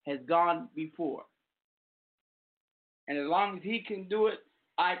 has gone before. And as long as he can do it,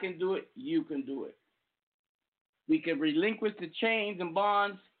 I can do it, you can do it. We can relinquish the chains and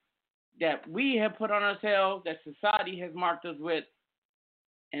bonds that we have put on ourselves, that society has marked us with,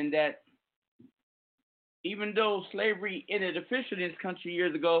 and that even though slavery ended officially in this country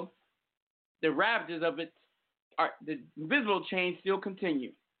years ago, the ravages of it, the invisible chains still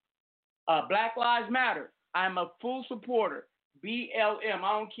continue. Black Lives Matter. I'm a full supporter. BLM.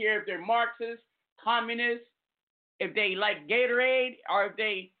 I don't care if they're Marxists, communists, if they like Gatorade, or if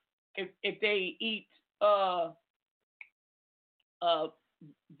they if they eat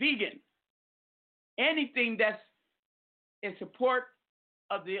vegan, anything that's in support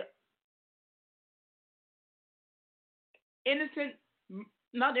of the innocent,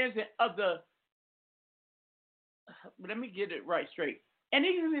 not innocent, of the, let me get it right straight.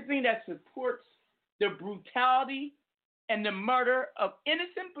 Anything that supports the brutality and the murder of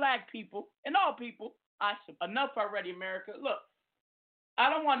innocent black people and all people, enough already, America. Look, I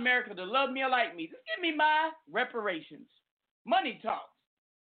don't want America to love me or like me. Just give me my reparations. Money talks.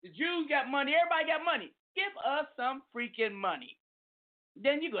 The Jews got money. Everybody got money. Give us some freaking money.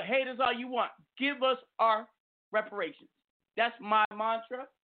 Then you can hate us all you want. Give us our reparations. That's my mantra.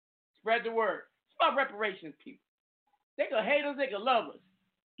 Spread the word. It's about reparations, people. They can hate us. They can love us.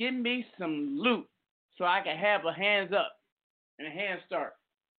 Give me some loot so I can have a hands up and a hand start.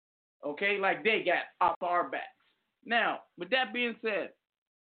 Okay? Like they got off our backs. Now, with that being said,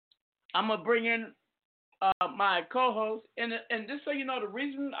 I'm going to bring in my co-host. And just so you know, the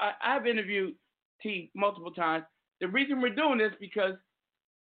reason I've interviewed T multiple times, the reason we're doing this because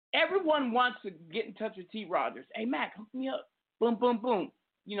everyone wants to get in touch with T Rodgers. Hey, Mac, hook me up. Boom, boom, boom.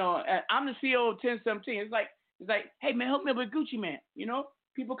 You know, I'm the CEO of 1017. It's like, hey, man, hook me up with Gucci Man. You know,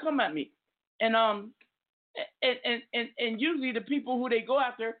 people come at me. And usually the people who they go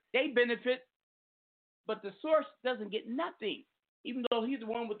after, they benefit, but the source doesn't get nothing, even though he's the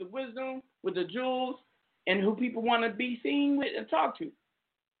one with the wisdom, with the jewels, and who people want to be seen with and talk to.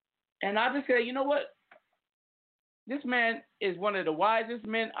 And I just say, you know what? This man is one of the wisest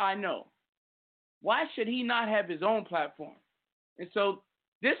men I know. Why should he not have his own platform? And so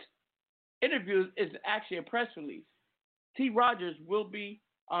this interview is actually a press release. T Rodgers will be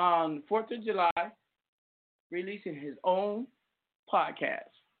on 4th of July releasing his own podcast.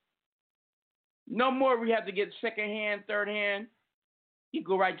 No more we have to get second hand, third hand. You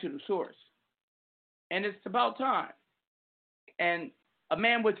go right to the source. And it's about time. And a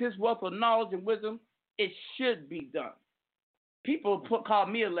man with his wealth of knowledge and wisdom, it should be done. People call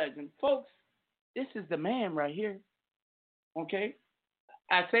me a legend. Folks, this is the man right here. Okay?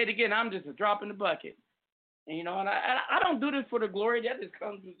 I say it again, I'm just a drop in the bucket. And, you know, and I don't do this for the glory. That just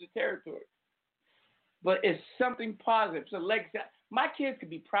comes with the territory. But it's something positive. So, like, my kids could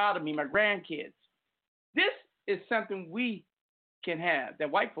be proud of me, my grandkids. This is something we can have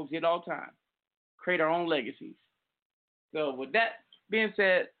that white folks get all the time. Create our own legacies. So, with that being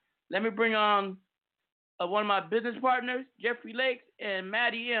said, let me bring on one of my business partners, Jeffrey Lakes, and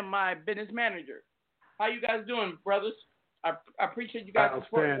Maddie M., my business manager. How you guys doing, brothers? I appreciate you guys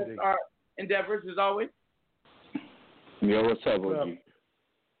supporting our endeavors as always. Yo, what's up, OG?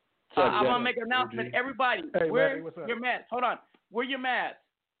 I'm going to make an announcement. OG. Everybody, hey, wear Maddie, your mask. Hold on. Wear your mask.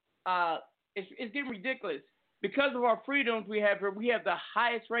 It's getting ridiculous. Because of our freedoms we have here, we have the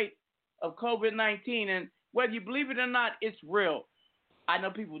highest rate of COVID-19. And whether you believe it or not, it's real. I know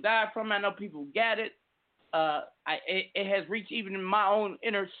people died from it. I know people got it. It has reached even in my own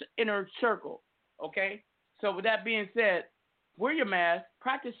inner circle. Okay? So with that being said, wear your mask,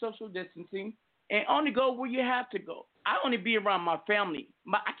 practice social distancing, and only go where you have to go. I only be around my family.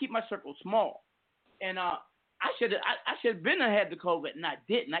 I keep my circle small. And I should have been ahead of COVID, and I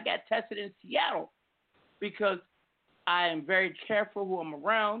didn't. I got tested in Seattle because I am very careful who I'm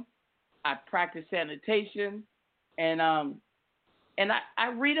around. I practice sanitation, and I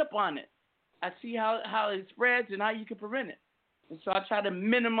read up on it. I see how it spreads and how you can prevent it. And so I try to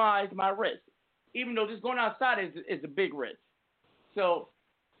minimize my risk, even though just going outside is a big risk. So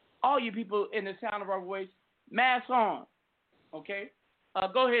all you people in the sound of our voice, mask on, okay?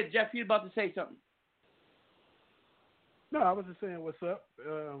 Go ahead, Jeff. You're about to say something. No, I was just saying what's up.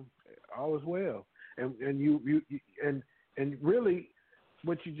 All is well, and you really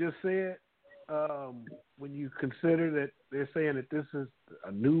what you just said. When you consider that they're saying that this is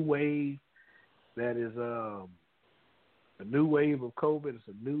a new wave, that is a new wave of COVID.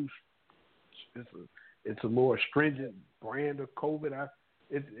 It's a more stringent brand of COVID.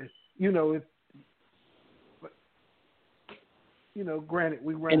 Granted,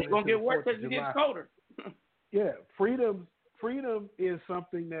 we run. And it's gonna get worse as it gets colder. Yeah, freedom is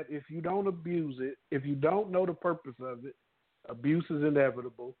something that if you don't abuse it, if you don't know the purpose of it, abuse is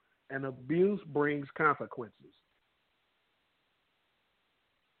inevitable, and abuse brings consequences.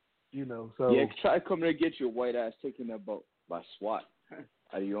 So yeah, try to come there and get your white ass taken up by SWAT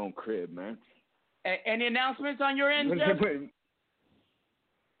out of your own crib, man. Any announcements on your end, Jeff?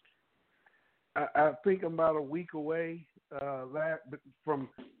 I think I'm about a week away. From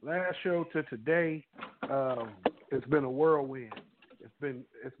last show to today, it's been a whirlwind.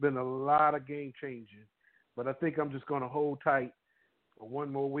 It's been a lot of game changing, but I think I'm just going to hold tight for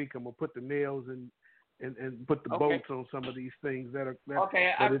one more week. I'm gonna put the nails and put the bolts on some of these things that are.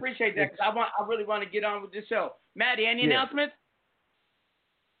 Okay, I appreciate that. 'Cause I really want to get on with this show. Maddie, any announcements?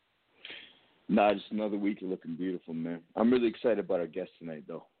 Nah, just another week. You're looking beautiful, man. I'm really excited about our guest tonight,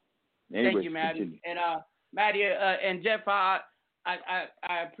 though. Anyways, thank you, Maddie. Continue. And Maddie and Jeff, I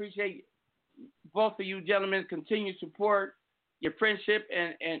appreciate both of you gentlemen. Continued support, your friendship,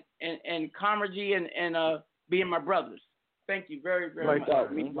 and comradry, and being my brothers. Thank you very, very much.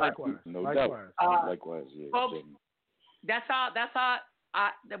 Likewise. No doubt. Likewise, yeah. Folks, that's how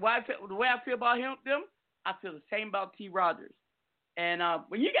the way I feel about them. I feel the same about T Rodgers. And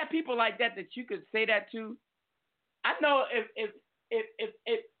when you got people like that you could say that to, I know if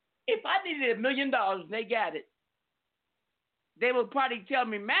I needed $1 million and they got it, they would probably tell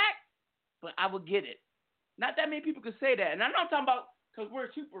me, Mac, but I would get it. Not that many people could say that. And I'm not talking about because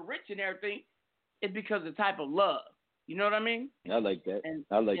we're super rich and everything. It's because of the type of love. You know what I mean? I like that.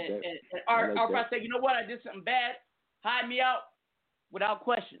 Or if I say, you know what, I did something bad, hide me out without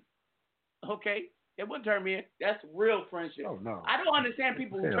question. Okay? It wouldn't turn me in. That's real friendship. Oh, no. I don't understand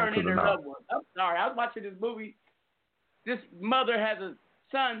people who turn in their loved ones. I'm sorry. I was watching this movie. This mother has a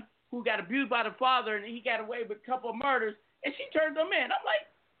son who got abused by the father, and he got away with a couple of murders, and she turned him in. I'm like,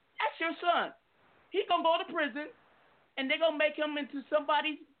 that's your son. He's going to go to prison, and they're going to make him into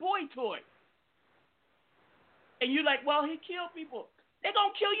somebody's boy toy. And you're like, well, he killed people. They're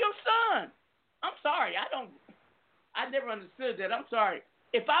going to kill your son. I'm sorry. I never understood that. I'm sorry.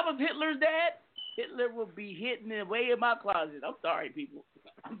 If I was Hitler's dad, Hitler would be hidden away in my closet. I'm sorry, people.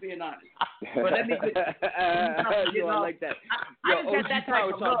 I'm being honest. But let me get I like that. I just got that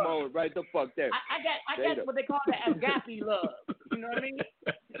type of love. Moment right the fuck there. I got what they call the agape love. You know what I mean?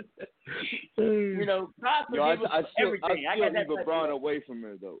 You know, God forgives us everything. I still leave LeBron away from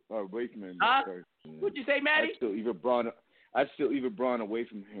her, though. Away from him first. What'd you say, Maddie? I'd still leave LeBron away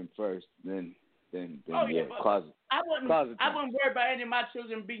from him first, then closet. I wouldn't worry about any of my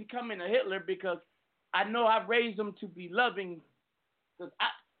children becoming a Hitler because I know I've raised them to be loving. Because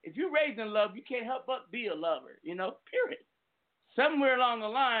if you raise in love, you can't help but be a lover, you know, period. Somewhere along the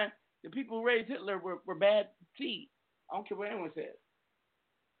line, the people who raised Hitler were bad seed. I don't care what anyone says.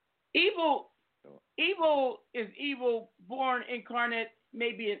 Evil is evil, born incarnate,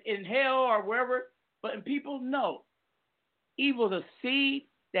 maybe in hell or wherever, but in people, no. Evil is a seed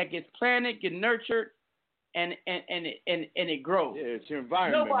that gets planted, get nurtured, and it grows. Yeah, it's your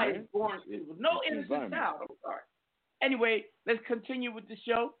environment. Nobody's born evil. No innocent child. I'm sorry. Anyway, let's continue with the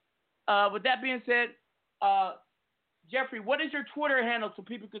show. With that being said, Jeffrey, what is your Twitter handle so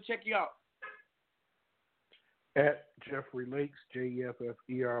people can check you out? At Jeffrey Lakes, JeffreyLakes.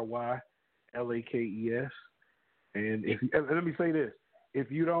 And let me say this: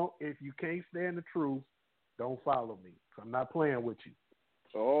 if you can't stand the truth, don't follow me. I'm not playing with you.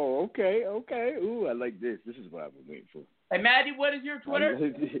 Oh, okay. Ooh, I like this. This is what I've been waiting for. Hey, Maddie, what is your Twitter?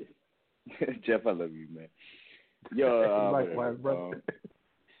 Jeff, I love you, man. Yo, likewise, brother.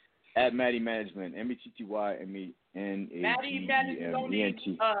 At Maddie Management, METTYMENAGEMENT. Maddie manages only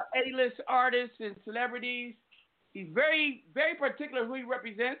A-list artists and celebrities. He's very, very particular who he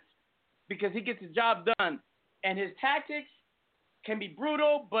represents because he gets the job done, and his tactics can be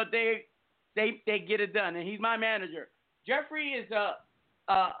brutal, but they get it done. And he's my manager. Jeffrey is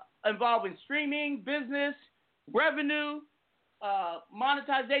involved in streaming, business, revenue,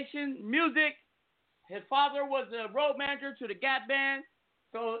 monetization, music. His father was a road manager to the Gap Band,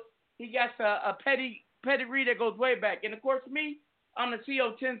 so he got a pedigree that goes way back. And of course, me, I'm the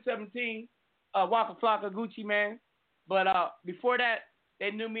CO 1017, Waka Flocka Gucci man. But before that,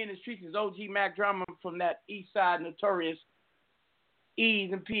 they knew me in the streets as OG Mac Drama from that East Side notorious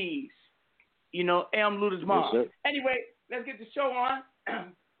E's and P's. You know, M. Luda's mom. Yes, anyway, let's get the show on.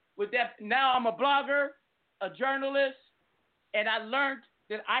 With that, now I'm a blogger, a journalist, and I learned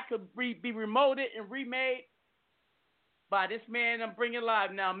that I could be remoted and remade by this man I'm bringing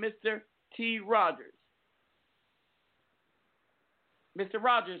live now, Mr. T Rodgers. Mr.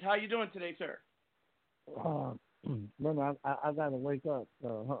 Rodgers, how you doing today, sir? Man, I gotta wake up.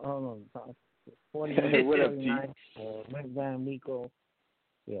 Hold on, 40 minutes. What up, T? Went Van Miko.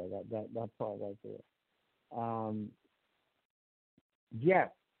 Yeah, that part right there. Jeff,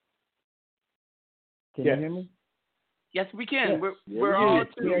 can you hear me? Yes, we can. Yes. We're all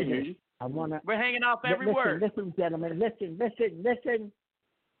tuned. We're hanging off every word. Listen, gentlemen. Listen.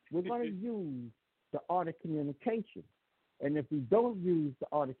 We're going to use the art of communication. And if we don't use the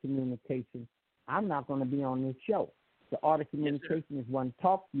art of communication, I'm not going to be on this show. The art of communication is one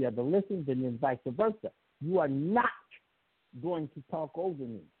talks, the other listens, and then vice versa. You are not going to talk over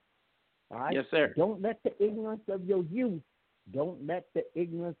me. All right? Yes, sir. Don't let the ignorance of your youth Don't let the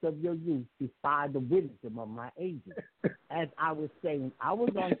ignorance of your youth defy the wisdom of my ages. As I was saying, I was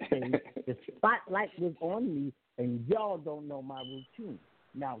on stage, the spotlight was on me, and y'all don't know my routine.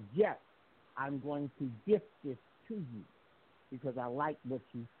 Now, Jeff, I'm going to gift this to you because I like what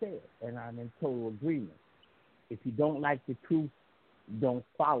you said, and I'm in total agreement. If you don't like the truth, don't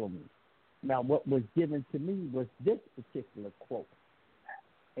follow me. Now, what was given to me was this particular quote.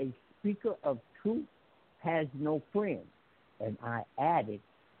 A speaker of truth has no friends, and I added,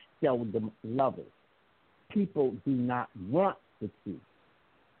 seldom lovers. People do not want the truth.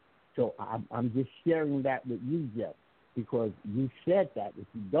 So I'm just sharing that with you, Jeff, because you said that. If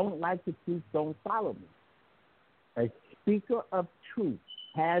you don't like the truth, don't follow me. A speaker of truth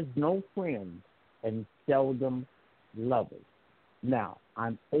has no friends and seldom lovers. Now,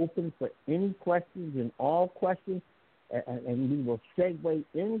 I'm open for any questions and all questions, and we will segue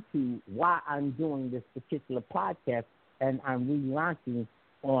into why I'm doing this particular podcast, and I'm relaunching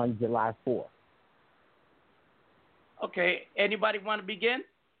on July 4th. Okay. Anybody want to begin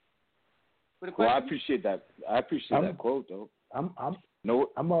with a Well, question? I appreciate that. I appreciate that quote, though. I'm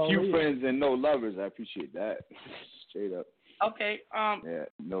few friends and no lovers. I appreciate that. Straight up. Okay. Yeah,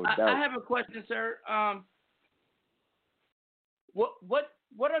 no I doubt. have a question, sir.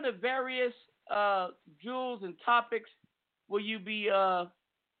 What are the various jewels and topics will you be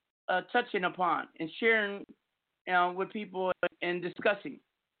touching upon and sharing with people and discussing?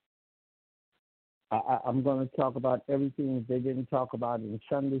 I'm going to talk about everything they didn't talk about in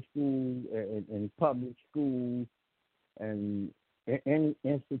Sunday school, in public school, and any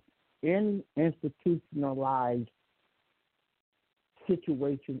institutionalized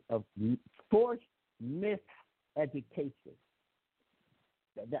situation of forced miseducation.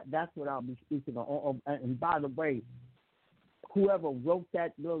 That's what I'll be speaking on. And by the way, whoever wrote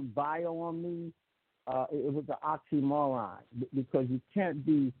that little bio on me, it was an oxymoron, because you can't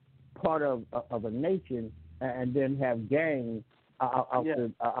be part of a nation and then have gangs out there.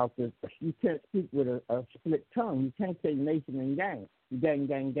 You can't speak with a split tongue. You can't say nation and gang. Gang,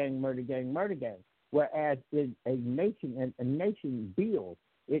 murder gang. Whereas in a nation builds.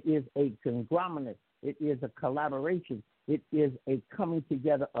 It is a conglomerate. It is a collaboration. It is a coming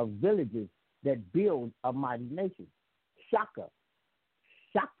together of villages that build a mighty nation. Shaka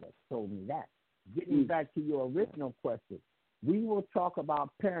told me that. Getting back to your original question, we will talk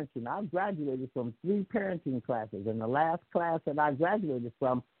about parenting. I graduated from 3 parenting classes, and the last class that I graduated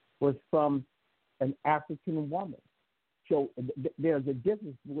from was from an African woman. So there's a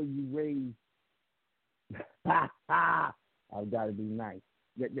difference when you raise. I've got to be nice.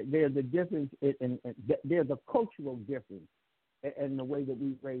 There's a difference, there's a cultural difference in the way that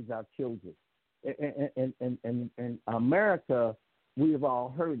we raise our children. In America, we have all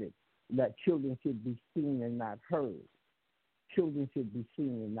heard it, that children should be seen and not heard. Children should be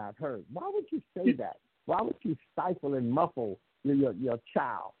seen and not heard. Why would you say that? Why would you stifle and muffle your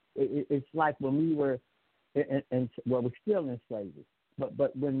child? It's like when we were, we're still in slavery,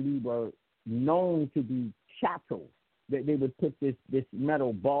 but when we were known to be chattel, they would put this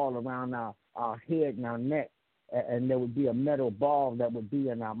metal ball around our head and our neck, and there would be a metal ball that would be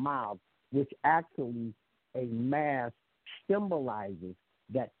in our mouth, which actually a mask symbolizes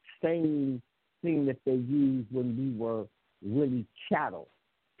that same thing that they used when we were really chattel.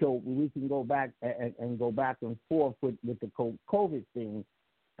 So we can go back and go back and forth with the COVID thing.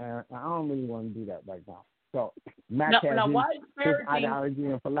 I don't really want to do that right now. So Mac has his ideology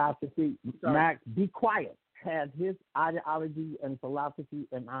and philosophy. Mac, be quiet. Has his ideology and philosophy,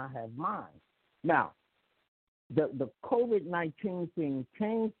 and I have mine. Now, the COVID-19 thing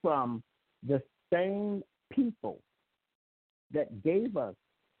came from the same people that gave us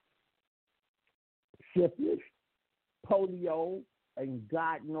syphilis, polio, and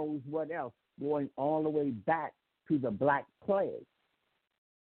God knows what else, going all the way back to the Black Plague.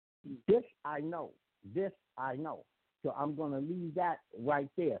 This I know. So I'm going to leave that right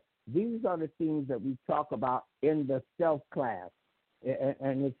there. These are the things that we talk about in the self class,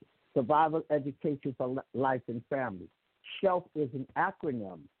 and it's survival education for life and family. SHELF is an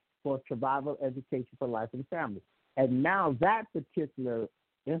acronym for survival education for life and family. And now that particular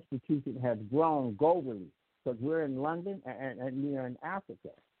institution has grown globally, because we're in London and we're in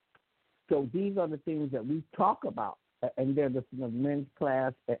Africa. So these are the things that we talk about, and they're the men's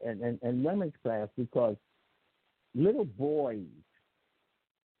class and women's class, because little boys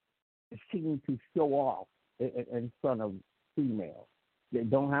seem to show off in front of females. They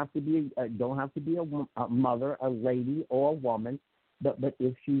don't have to be a mother, a lady, or a woman, but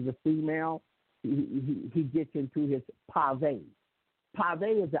if she's a female, he gets into his pave.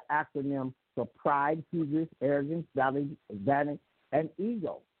 Pave is an acronym for pride, hubris, arrogance, vanity, and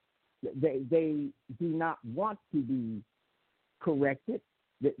ego. They do not want to be corrected.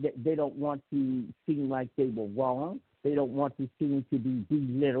 They don't want to seem like they were wrong. They don't want to seem to be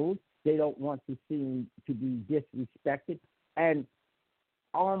belittled. They don't want to seem to be disrespected. And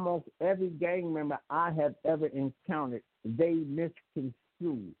almost every gang member I have ever encountered, they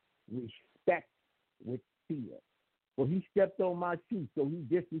misconstrue respect with fear. Well, he stepped on my shoe, so he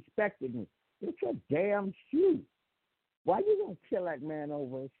disrespected me. It's a damn shoe. Why you gonna kill that man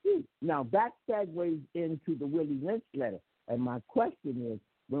over a shoe? Now that segues into the Willie Lynch letter, and my question is,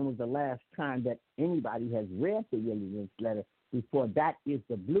 when was the last time that anybody has read the Willie Lynch letter before that is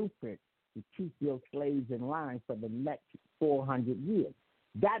the blueprint to keep your slaves in line for the next 400 years?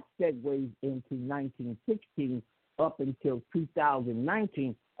 That segues into 1916 up until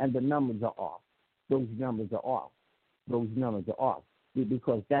 2019, and the numbers are off. Those numbers are off.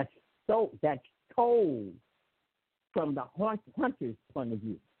 Because that's told from the hunter's point of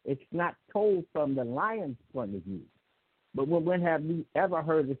view. It's not told from the lion's point of view. But when have you ever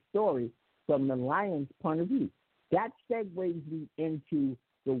heard a story from the lion's point of view? That segues me into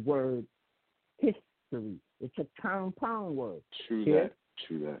the word history. It's a compound word. True that.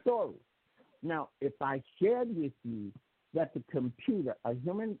 Story. Now, if I shared with you that the computer, a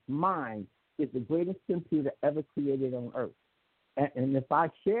human mind, is the greatest computer ever created on earth, and if I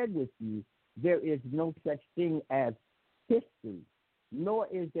shared with you there is no such thing as history, nor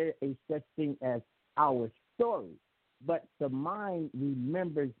is there a such thing as our story, but the mind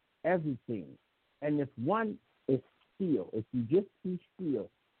remembers everything. And if one is still, if you just be still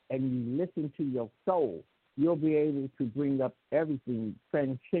and you listen to your soul, you'll be able to bring up everything,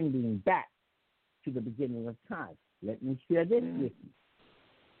 transcending back to the beginning of time. Let me share this with you.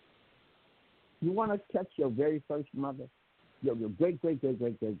 You want to touch your very first mother, your great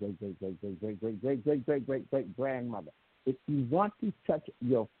grandmother. If you want to touch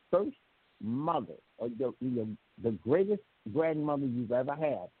your first mother or the greatest grandmother you've ever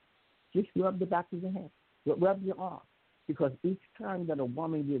had, just rub the back of your hand, rub your arm, because each time that a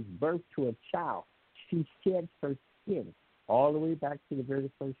woman gives birth to a child, she sheds her skin all the way back to the very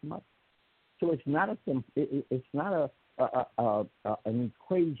first mother. So it's not an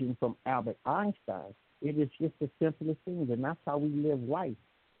equation from Albert Einstein. It is just the simplest things, and that's how we live life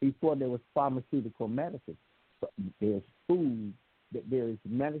before there was pharmaceutical medicine. But there's food, there is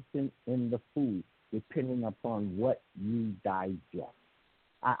medicine in the food, depending upon what you digest.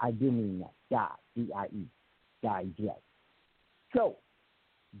 I do mean that, D-I-E, digest. So,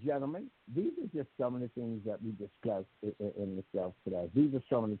 gentlemen, these are just some of the things that we discussed in the show today. These are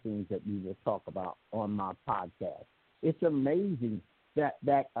some of the things that we will talk about on my podcast. It's amazing that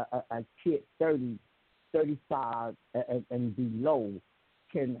a kid 30, 35 and below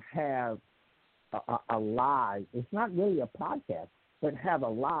can have a live, it's not really a podcast, but have a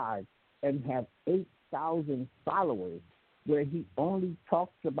live and have 8,000 followers where he only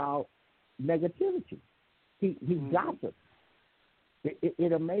talks about negativity. He gossips.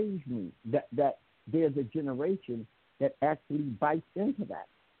 It amazed me that there's a generation that actually bites into that.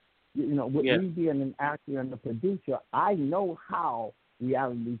 You know, with me being an actor and a producer, I know how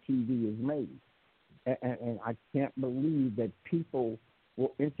reality TV is made. And I can't believe that people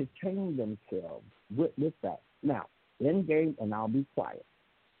will entertain themselves with that. Now, in game, and I'll be quiet,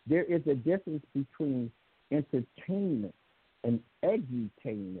 there is a difference between entertainment and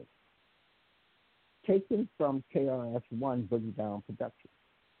edutainment. Taken from KRS-One Boogie Down Production.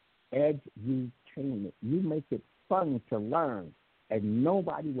 Edutainment. You make it fun to learn, and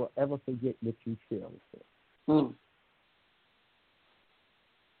nobody will ever forget what you feel.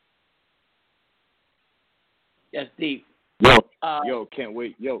 That's deep. Yo, can't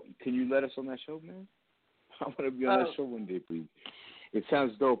wait. Yo, can you let us on that show, man? I want to be on that show one day, please. It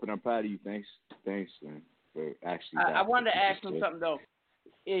sounds dope, and I'm proud of you. Thanks, man, for actually. I wanted to ask him something though.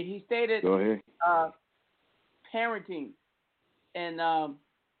 He stated, go ahead. Parenting, and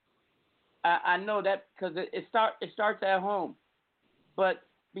I know that because it starts at home. But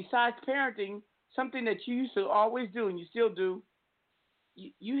besides parenting, something that you used to always do and you still do,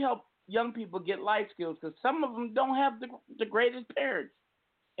 you help young people get life skills, because some of them don't have the greatest parents.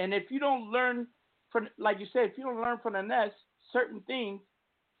 And if you don't learn from, like you said, if you don't learn from the nest certain things,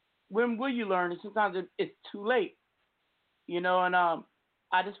 when will you learn? And sometimes it's too late, you know. And I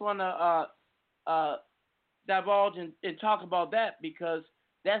just want to divulge and talk about that, because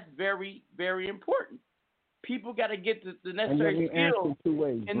that's very, very important. People got to get the necessary skills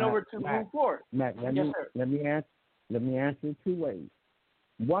in order to move forward. Matt, let me answer in two ways.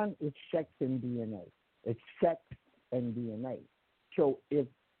 One is sex and DNA. It's sex and DNA. So if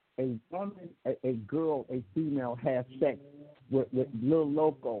a woman, a girl, a female has sex with Lil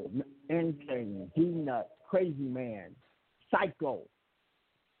Loco, Insane, G-Nut, Crazy Man, Psycho,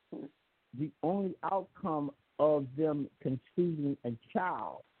 the only outcome of them conceiving a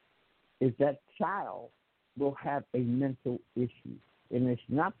child is that child will have a mental issue. And it's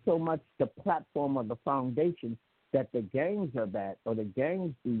not so much the platform or the foundation that the gangs are bad or the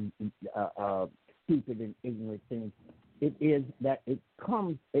gangs do stupid and ignorant things. It is that it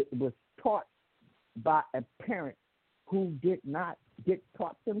was taught by a parent who did not get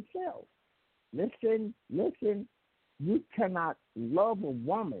taught themselves. Listen, you cannot love a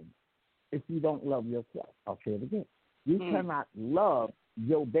woman if you don't love yourself. I'll say it again. You cannot love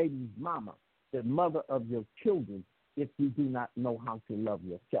your baby's mama, the mother of your children, if you do not know how to love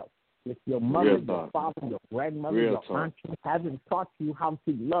yourself. If your mother, your father, your grandmother, your auntie haven't taught you how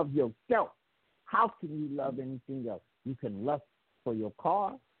to love yourself, how can you love anything else? You can lust for your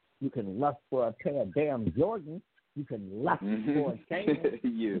car. You can lust for a pair of damn Jordans. You can lust for a chain.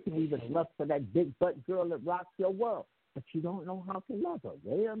 You can even lust for that big butt girl that rocks your world. But you don't know how to love her.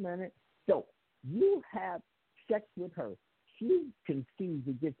 Wait a minute. So you have sex with her. She conceives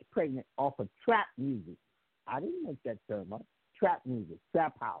and gets pregnant off of trap music. I didn't make that term up. Trap music,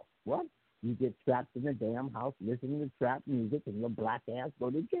 trap house. What? You get trapped in a damn house listening to trap music and your black ass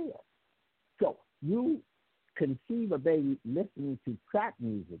go to jail. So you conceive a baby listening to trap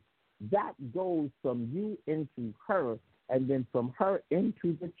music. That goes from you into her and then from her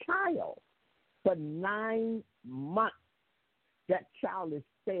into the child. For 9 months, that child is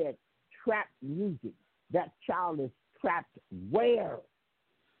fed trap music. That child is trapped where?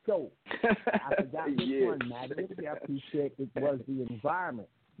 So, I forgot which one, Maddie. He said it was the environment.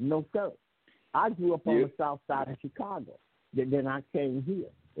 No, sir. I grew up on the south side of Chicago. Then I came here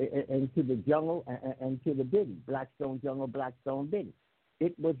into the jungle and to the Biddy, Blackstone Jungle, Blackstone Biddy.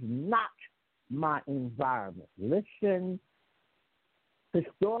 It was not my environment. Listen,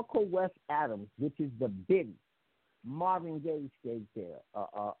 historical West Adams, which is the Biddy, Marvin Gaye stayed there.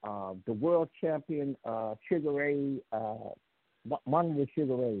 The world champion Sugar Ray, one of the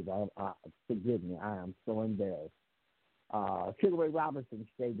Sugar Rays. Forgive me, I am so embarrassed. Sugar Ray Robinson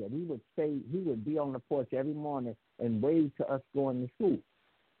stayed there. He would be on the porch every morning and wave to us going to school.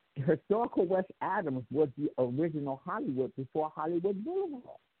 Historical West Adams was the original Hollywood before Hollywood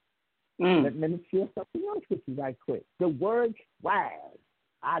Boulevard. Let me share something else with you right quick. The word swag.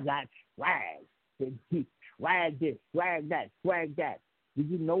 I got swag. Swag this, swag that, swag that. Do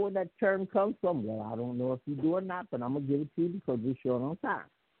you know where that term comes from? Well, I don't know if you do or not, but I'm going to give it to you because we're short on time.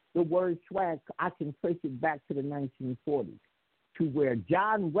 The word swag, I can trace it back to the 1940s, to where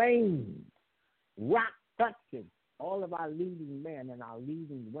John Wayne, Rock Hudson, all of our leading men and our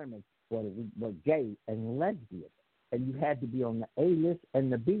leading women were gay and lesbian. And you had to be on the A list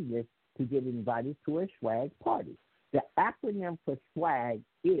and the B list to get invited to a swag party. The acronym for swag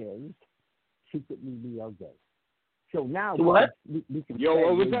is secretly we are gay. So now we can Yo,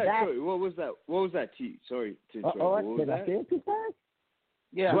 what was that? Sorry, what was that? What was that, T? Sorry to interrupt. What was did that? I say it too fast?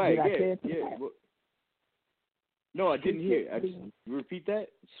 Yeah. Swag, did I say it too fast? No, I didn't hear it. Repeat that.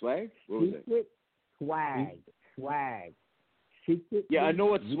 Swag? What was Secret swag. Swag. Secret. Yeah, I know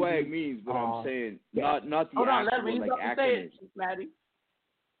what swag means, but I'm saying not the actual like acronyms. Maddie.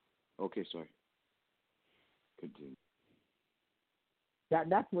 Okay, sorry. Continue.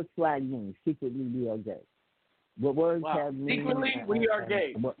 That's what swag means. Secretly we are gay. What words have meaning? Secretly we are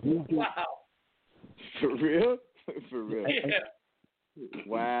gay. Wow. For real? For real. Yeah.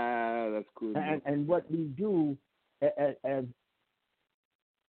 Wow, that's cool. And what we do as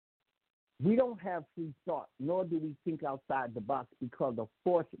we don't have free thought, nor do we think outside the box because of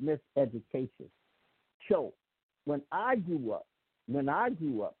forced miseducation. So when I grew up,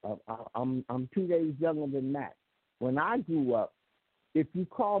 I'm 2 days younger than Matt. When I grew up, if you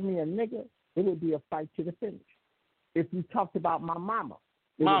called me a nigger, it would be a fight to the finish. If you talked about my mama,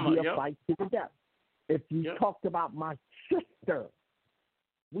 it would be a fight to the death. If you talked about my sister,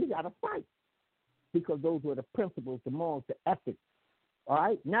 we got to fight because those were the principles, the morals, the ethics. All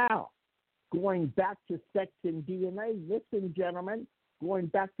right? Now, going back to sex and DNA, listen, gentlemen, going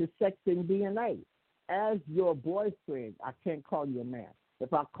back to sex and DNA. As your boyfriend, I can't call you a man.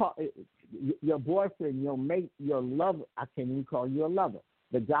 If I call your boyfriend, your mate, your lover, I can't even call you a lover.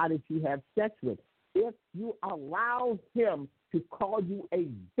 The guy that you have sex with, if you allow him to call you a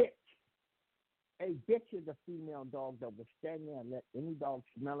bitch is a female dog that will stand there and let any dog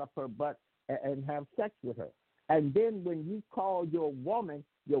smell up her butt and have sex with her. And then when you call your woman,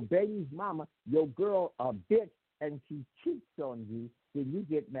 your baby's mama, your girl a bitch, and she cheats on you, then you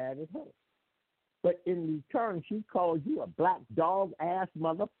get mad at her. But in return, she calls you a black dog ass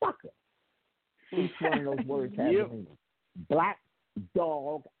motherfucker. Each one of those words has a meaning. Black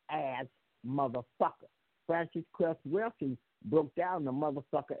dog ass motherfucker. Francis Cress Wilson broke down the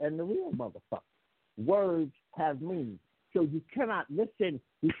motherfucker and the real motherfucker. Words have meaning. So you cannot listen.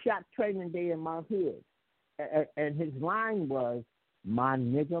 He shot Training Day in my hood. And his line was, my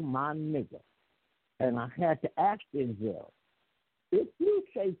nigga, my nigga. And I had to ask Denzel, if you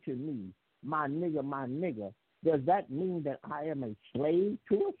say to me, my nigga, does that mean that I am a slave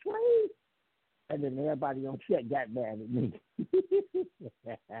to a slave? And then everybody on set got mad at me. It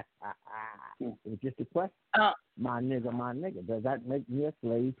was just a question. My nigga, does that make me a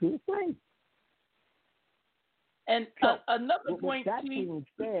slave to a slave? And so, another point, that being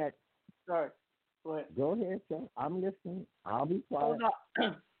said, sorry, go ahead. Go ahead, sir. I'm listening. I'll be quiet.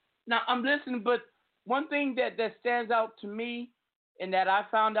 Now, I'm listening, but one thing that stands out to me and that I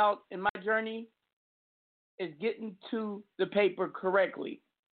found out in my journey is getting to the paper correctly.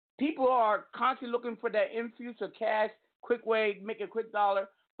 People are constantly looking for that influx of cash, quick way, make a quick dollar,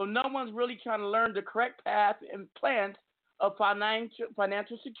 but no one's really trying to learn the correct path and plans of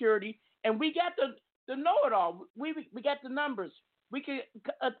financial security. And we got the know-it-all. We got the numbers. We can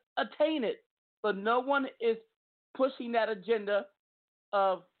attain it, but no one is pushing that agenda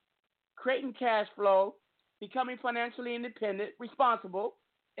of creating cash flow, becoming financially independent, responsible,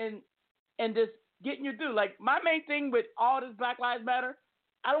 and just getting your due. Like, my main thing with all this Black Lives Matter,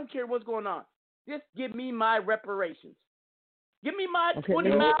 I don't care what's going on. Just give me my reparations. Give me my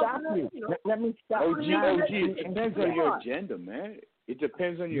 20 miles. Let me stop OG, you. it depends on your agenda, man. It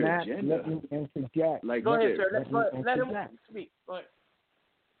depends on your agenda. Let me interject. Like, go ahead, sir. Let him speak. Go ahead.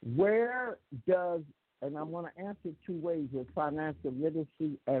 Where does, and I want to answer two ways with financial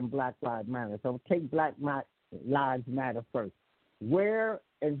literacy and Black Lives Matter. So take Black Lives Matter first. Where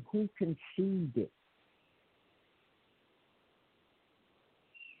and who conceived it?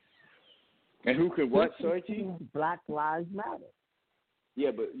 And who can what, sorry, T? Black Lives Matter. Yeah,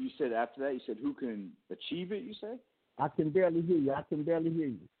 but you said after that, you said who can achieve it, you said? I can barely hear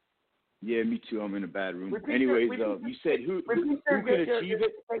you. Yeah, me too. I'm in a bad room. Anyways, you said who can achieve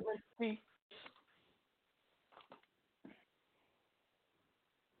it?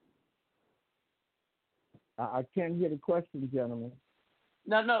 I can't hear the question, gentlemen.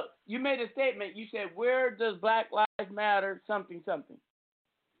 No. You made a statement. You said, where does Black Lives Matter something? Something.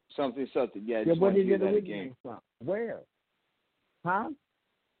 Yeah, where did it originate from? Where? Huh?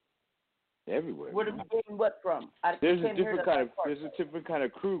 Everywhere. Where did we get what from? There's a different kind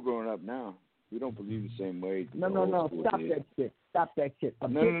of crew growing up now. We don't believe the same way. No. Stop that shit.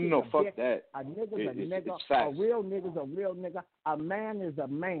 No. Fuck that. A nigga's a nigga. It's facts. A real nigga's a real nigga. A man is a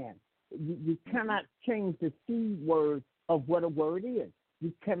man. You cannot change the C word of what a word is.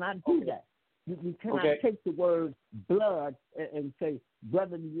 You cannot do that. You cannot take the word blood and say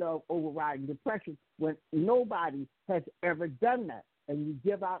brotherly love overriding depression when nobody has ever done that. And you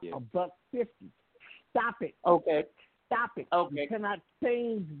give out $1.50. Stop it. Okay. Stop it. Okay. You cannot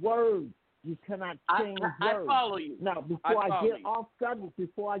change words. You cannot change words. I follow you. Now, before I get off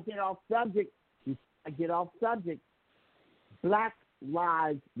subject, Black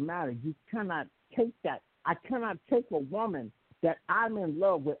Lives Matter. You cannot take that. I cannot take a woman that I'm in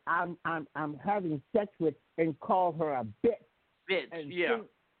love with, I'm having sex with, and call her a bitch. And think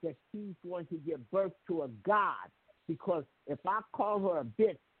that she's going to give birth to a god. Because if I call her a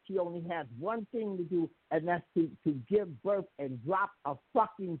bitch, she only has one thing to do, and that's to give birth and drop a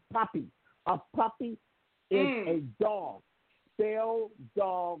fucking puppy. A puppy is a dog. Spell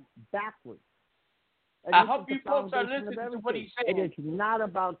dog backwards. And I hope you folks are listening to what he's saying. It is not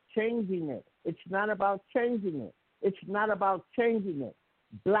about changing it.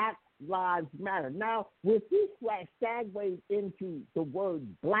 Black Lives Matter. Now, with this segue into the word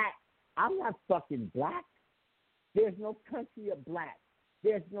black, I'm not fucking black. There's no country of black.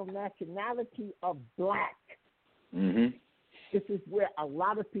 There's no nationality of black. Mm-hmm. This is where a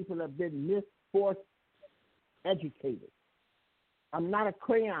lot of people have been misforced educated. I'm not a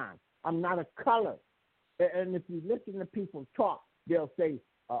crayon. I'm not a color. And if you listen to people talk, they'll say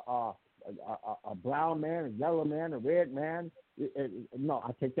a brown man, a yellow man, a red man. No,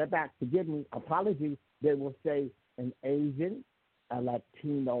 I take that back. Forgive me. Apology. They will say an Asian, a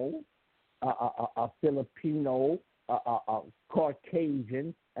Latino, a Filipino, a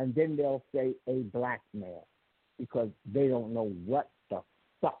Caucasian, and then they'll say a black male because they don't know what the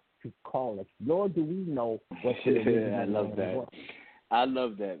fuck to call it. Nor do we know what to do. I love that. I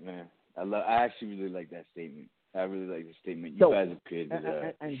love that, man. I actually really like that statement. I really like the statement. You guys have created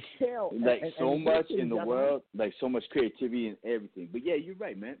so much in the world, like so much creativity and everything. But yeah, you're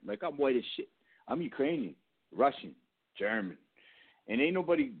right, man. Like I'm white as shit. I'm Ukrainian, Russian, German. And ain't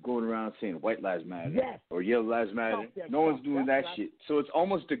nobody going around saying white lives matter or yellow lives matter. No one's doing that shit. So it's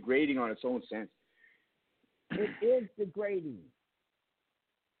almost degrading on its own sense. It is degrading.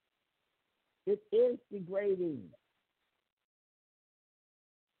 It is degrading.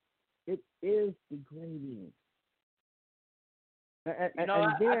 It is degrading.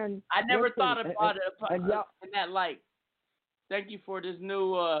 I never thought about it in that light. Thank you for this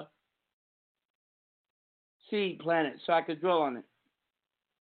new seed planet so I could drill on it.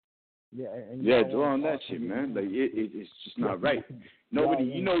 Draw on that shit, man. Like it's just not right. Nobody,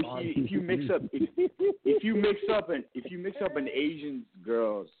 if you mix up an Asian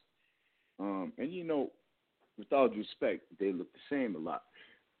girls, and with all due respect, they look the same a lot.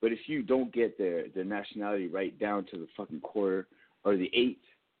 But if you don't get their nationality right down to the fucking quarter or the eighth,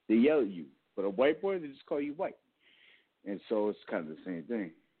 they yell at you. But a white boy, they just call you white. And so it's kind of the same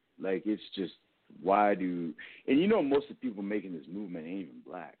thing. Like it's just. Why do most of the people making this movement ain't even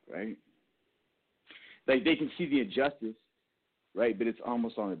black, right? Like they can see the injustice, right? But it's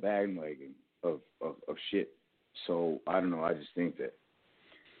almost on the bandwagon of shit. So I don't know. I think that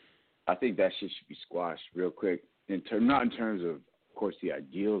shit should be squashed real quick. Not in terms of course, the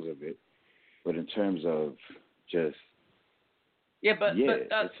ideals of it, but in terms of just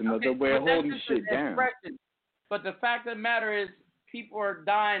it's another way of holding shit down. But the fact of the matter is, people are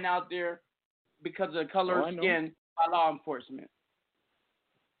dying out there because of the color of skin by law enforcement.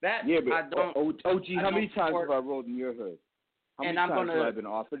 That I don't. OG, how many times have I rolled in your hood? How many times have I been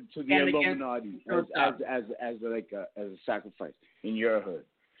offered to the Illuminati as a sacrifice in your hood?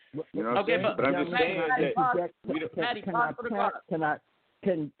 You know what I'm saying? But I'm just saying that.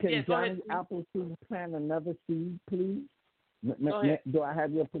 Can Johnny Appleseed plant another seed, please? Do I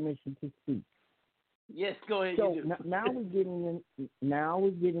have your permission to speak? Yes, go ahead. So now we're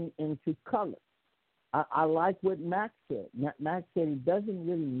getting into color. I like what Max said. Max said it doesn't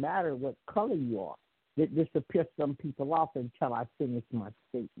really matter what color you are. This will piss some people off until I finish my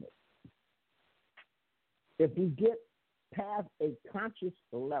statement. If we get past a conscious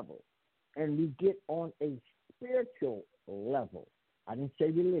level and we get on a spiritual level, I didn't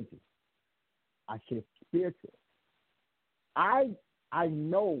say religious, I said spiritual. I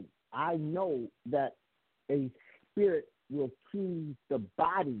know that a spirit will choose the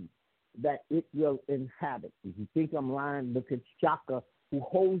body that it will inhabit. If you think I'm lying, look at Shaka, who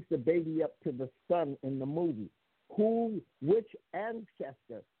holds the baby up to the sun in the movie. Which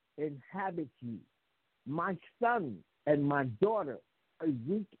ancestor inhabits you? My son and my daughter, a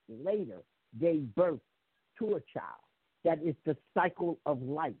week later, gave birth to a child. That is the cycle of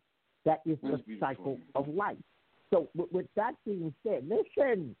life. That is the cycle of life. So with that being said,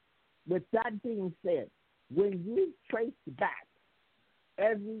 when you trace back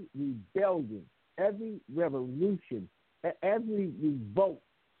every rebellion, every revolution, every revolt,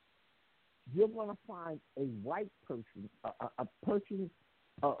 you're going to find a white person, a person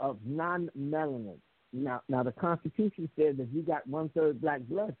of non-melanin. Now, the Constitution says if you got 1/3 black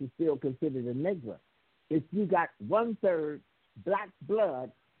blood, you're still considered a Negro. If you got 1/3 black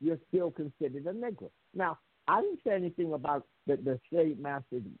blood, you're still considered a Negro. Now, I didn't say anything about the slave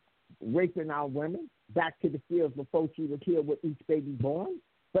masters raping our women back to the fields before she was here with each baby born,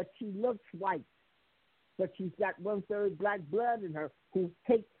 but she looks white. But she's got 1/3 black blood in her who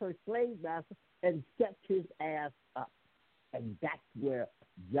takes her slave master and sets his ass up. And that's where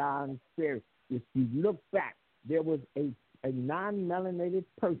John Ferry, if you look back, there was a non-melanated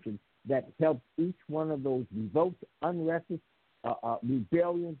person that helped each one of those revolts, unrests,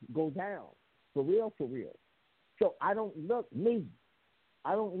 rebellions go down. For real. So I don't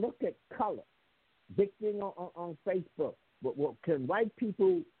look at color. Big thing on Facebook. Well, can white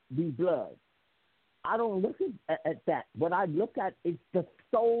people be blood? I don't look at that. What I look at is the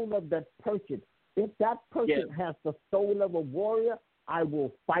soul of the person. If that person has the soul of a warrior, I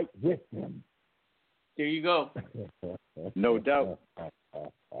will fight with them. There you go. No doubt.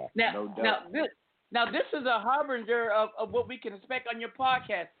 Now, this is a harbinger of what we can expect on your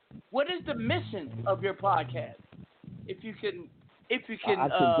podcast. What is the mission of your podcast? If you can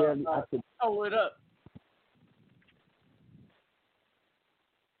follow it up.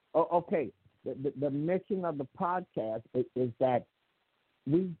 Oh, okay. The mission of the podcast is that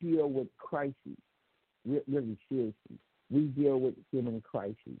we deal with crises, really seriously. We deal with human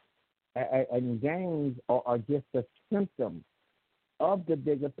crises. And gangs are just a symptom of the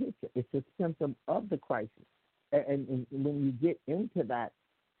bigger picture. It's a symptom of the crisis. And when you get into that,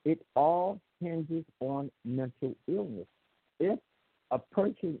 it all hinges on mental illness. If a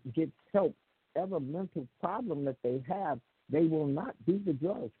person gets help, every mental problem that they have, They will not do the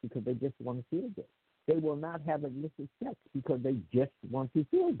drugs because they just want to feel good. They will not have illicit sex because they just want to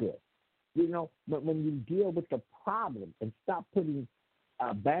feel good. You know, but when you deal with the problem and stop putting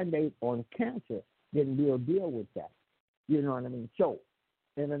a Band-Aid on cancer, then we'll deal with that. You know what I mean? So,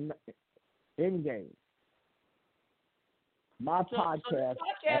 in an end game, my podcast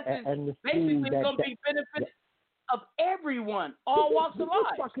and the basically going to be benefits of everyone, all walks of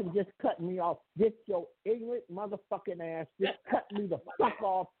life. You fucking just cut me off. Get your ignorant motherfucking ass just cut me the fuck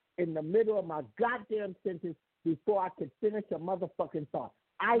off in the middle of my goddamn sentence before I could finish a motherfucking thought.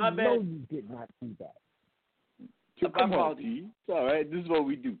 I know you did not do that. Come on, T. It's all right. This is what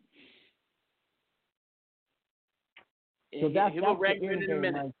we do. So that's the end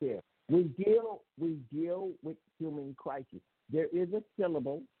game right there. We deal with human crisis. There is a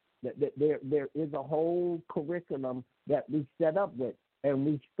syllable. There is a whole curriculum that we set up with, and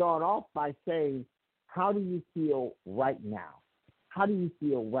we start off by saying, "How do you feel right now? How do you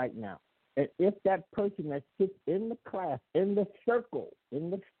feel right now?" And if that person that sits in the class, in the circle,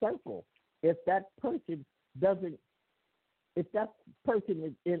 if that person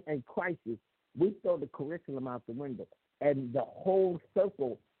is in a crisis, we throw the curriculum out the window, and the whole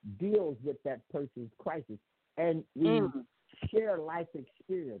circle deals with that person's crisis, and we share life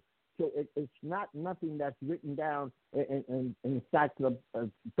experience. So it's not nothing that's written down in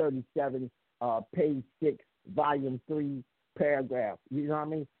Encyclopedia 37, page 6, volume 3, paragraph. You know what I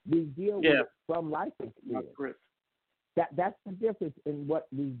mean? We deal with it from life experience. That's the difference in what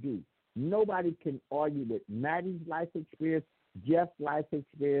we do. Nobody can argue with Maddie's life experience, Jeff's life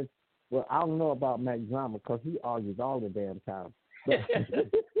experience. Well, I don't know about Mac Drama because he argues all the damn time. That's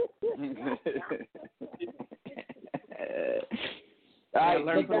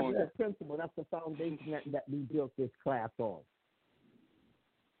the principle. That's the foundation that we built this class on.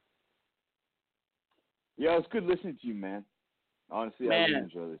 Yo, it's good listening to you, man. Honestly, I really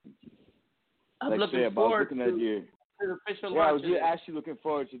enjoy listening to you. I'm looking forward to the official I launch. was actually looking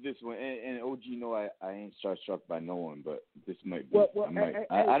forward to this one. And OG, I ain't starstruck by no one, but this might be.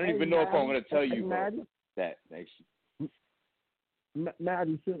 I don't even know if I'm going to tell you that, actually.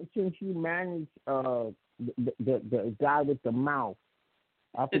 Maddie, since you manage the guy with the mouth,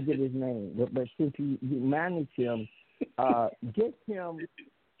 I forget his name, but since you manage him, get him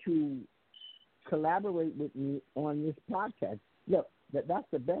to collaborate with me on this podcast. Look, that's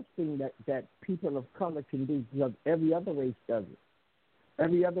the best thing that people of color can do because every other race does it.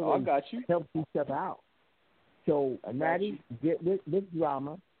 Every other race helps each other out. So, Maddie, get with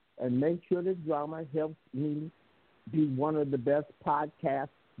Drama and make sure that Drama helps me be one of the best podcasts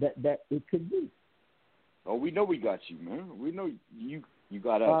that it could be. Oh, we know we got you, man. We know you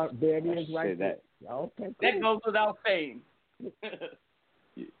got us. There it is right there. Okay, cool. That goes without saying.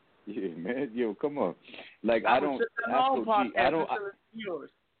 Yeah, man. Yo, come on. Like I don't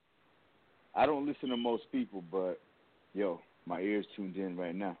listen to most people, but yo, my ears tuned in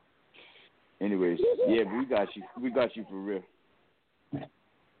right now. Anyways, yeah, but we got you. We got you for real.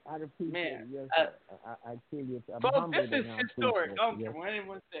 I'd appreciate it. Yes, I tell you, I'm folks, this is now, historic. I don't care what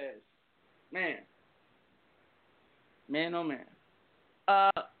anyone says. Man, oh man.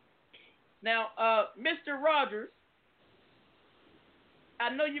 Now, Mr. Rodgers, I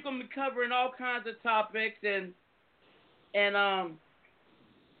know you're gonna be covering all kinds of topics, and I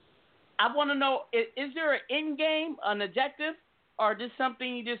want to know: is there an end game, an objective, or just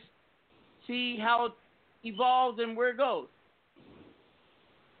something you just see how it evolves and where it goes?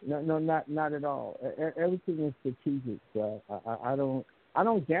 No, not at all. Everything is strategic. I don't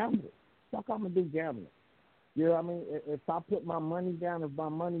gamble. Fuck, I'm gonna do gambling. You know what I mean? If I put my money down, if my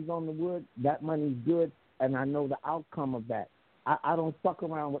money's on the wood, that money's good, and I know the outcome of that. I don't fuck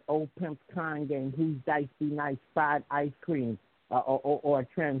around with old pimp's kind game, whose dice be nice, fried ice cream, or a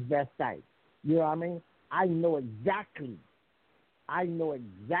transvestite. You know what I mean? I know exactly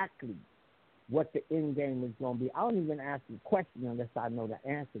what the end game is going to be. I don't even ask a question unless I know the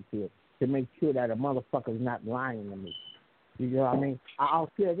answer to it to make sure that a motherfucker's not lying to me. You know what I mean? I'll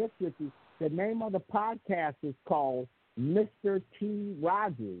share this with you. The name of the podcast is called Mr. T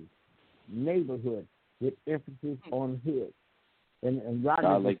Rodgers Neighborhood, with emphasis on hood. And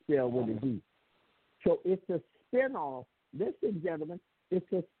Rodgers is spelled with a D. So it's a spinoff. Listen, gentlemen,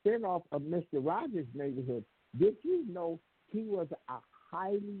 it's a spinoff of Mr. Rodgers Neighborhood. Did you know he was a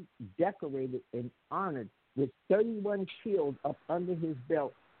highly decorated and honored with 31 kills up under his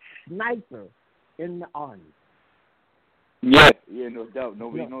belt sniper in the Army? Yeah, no doubt.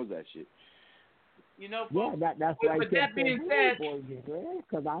 Nobody knows that shit. You know, that's why. But that being said,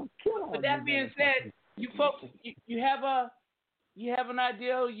 you folks, you have an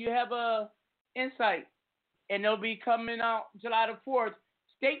idea, you have a insight and they'll be coming out July the 4th.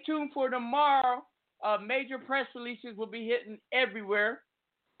 Stay tuned for tomorrow. Major press releases will be hitting everywhere,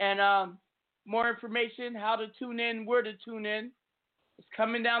 and more information, how to tune in, where to tune in, is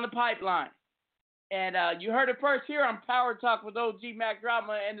coming down the pipeline. And you heard it first here on Power Talk with OG Mac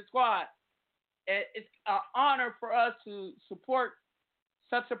Drama and the squad. It's an honor for us to support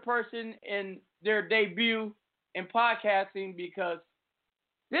such a person in their debut in podcasting, because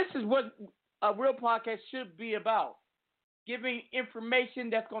this is what a real podcast should be about. Giving information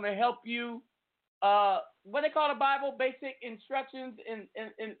that's going to help you, what they call the Bible, basic instructions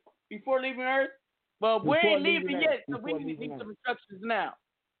in before leaving Earth. But we ain't leaving yet, so we need some instructions now.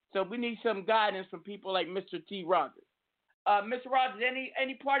 So we need some guidance from people like Mr. T Rodgers. Mr. Rodgers,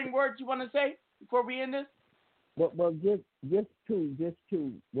 any parting words you want to say before we end this? Well, just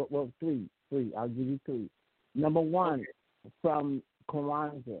two. Well, three. I'll give you three. Number one, from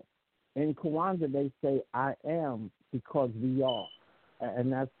Kwanzaa. In Kwanzaa, they say, I am because we are.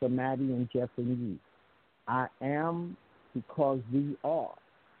 And that's for Maddie and Jeff and you. I am because we are.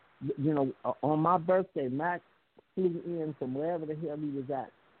 You know, on my birthday, Mac flew in from wherever the hell he was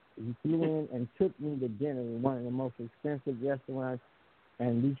at. He flew in and took me to dinner in one of the most expensive restaurants.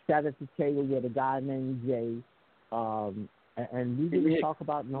 And we sat at the table with a guy named Jay. And we didn't talk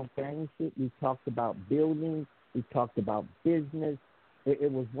about no gang shit. We talked about building. We talked about business.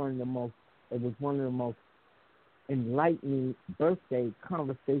 It was one of the most enlightening birthday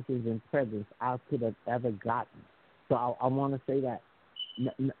conversations and presents I could have ever gotten. So I want to say that.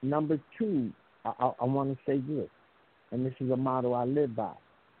 Number two, I want to say this, and this is a motto I live by.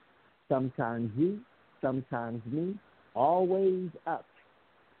 Sometimes you, sometimes me, always us.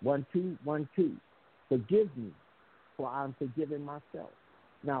 1, 2, 1, 2. Forgive me, for I'm forgiving myself.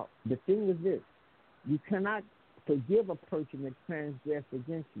 Now, the thing is this. You cannot forgive a person that transgressed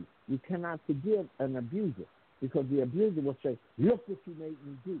against you. You cannot forgive an abuser, because the abuser will say, look what you made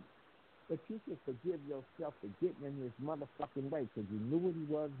me do. But you can forgive yourself for getting in his motherfucking way, because you knew what he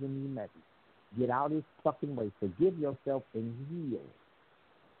was when you met him. Get out his fucking way. Forgive yourself and heal.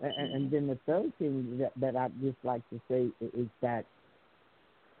 And then the third thing that I just like to say is that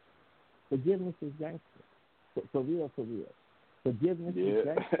forgiveness is gangster. For real. Forgiveness is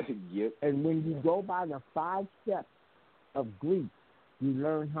gangster. Yep. And when you go by the 5 steps of grief, you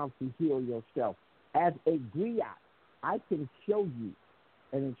learn how to heal yourself. As a griot, I can show you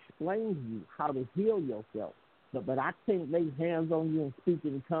and explain to you how to heal yourself. But I can't lay hands on you and speak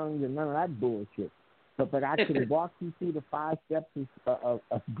in tongues and none of that bullshit. But I can walk you through the 5 steps of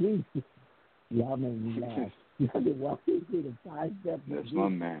grief. Y'all made me laugh. I can walk you through the 5 steps of grief. My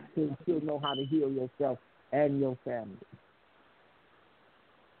man. So you'll know how to heal yourself and your family.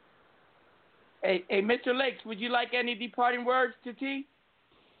 Hey, Mr. Lakes, would you like any departing words to T?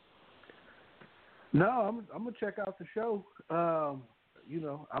 No, I'm gonna check out the show.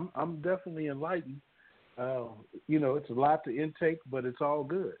 I'm definitely enlightened. It's a lot to intake, but it's all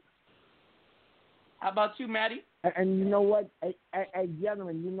good. How about you, Maddie? And you know what, hey,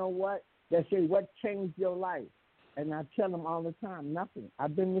 gentlemen, you know what? They say, what changed your life? And I tell them all the time, nothing.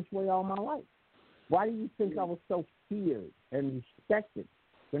 I've been this way all my life. Why do you think I was so feared and respected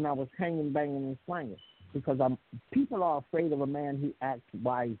when I was hanging, banging, and slanging? Because people are afraid of a man who acts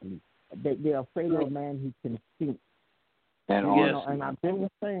wisely. They're afraid of a man who can think. And I've been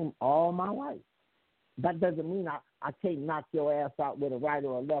the same all my life. That doesn't mean I can't knock your ass out with a right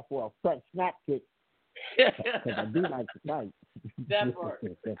or a left or a front snap kick. Because I do like to fight. That part.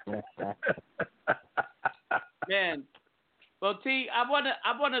 Man. Well, T, I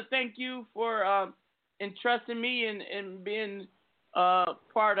wanna thank you for entrusting me and being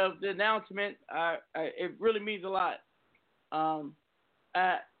part of the announcement. It really means a lot. And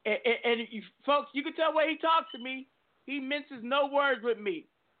you, folks, you can tell when he talks to me, he minces no words with me.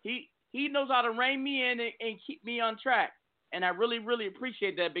 He knows how to rein me in and keep me on track. And I really, really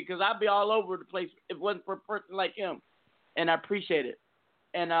appreciate that, because I'd be all over the place if it wasn't for a person like him. And I appreciate it.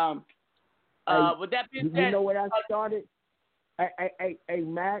 And with that being said, you know what I started? Hey,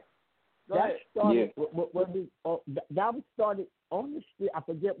 Mac. That started. That was started on the street. I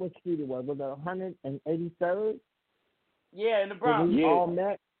forget what street it was. Was it 183rd? Yeah, in the Bronx. Yeah. All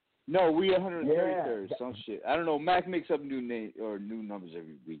met. No, we 133rd. Some shit. I don't know. Mac makes up new names or new numbers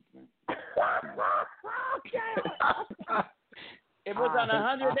every week, man. It was on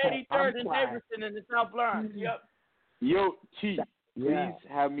 183rd in Davidson in the South Bronx. Yep. Yo, T, please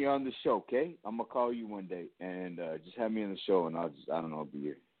have me on the show, okay? I'm gonna call you one day and just have me on the show, and I'll be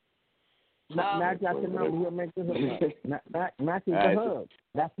here. Mac got the number. He'll make the hook. Mac is the hub.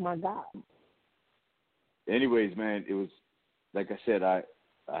 That's my guy. Anyways, man, it was like I said.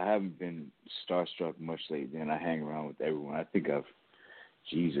 I haven't been starstruck much lately, and I hang around with everyone. I think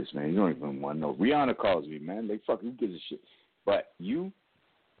Jesus, man, you don't even want to know. Rihanna calls me, man. They fucking who gives a shit. But you,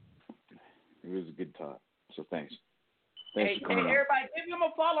 it was a good talk. So thanks. Thanks for coming on. Everybody, give him a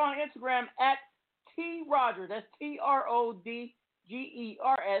follow on Instagram at T Rodgers. That's TRODGERS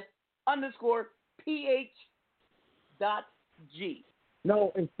 _PH.G.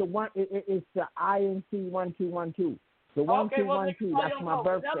 No, it's the one. It's the INC1212. The 1212. That's my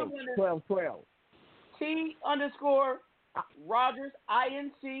birthday. 1212. T _Rodgers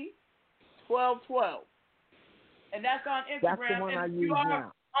INC 1212. And that's on Instagram. That's the one I use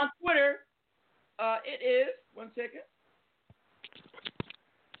now. On Twitter, it is. One second.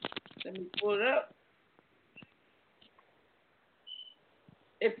 Let me pull it up.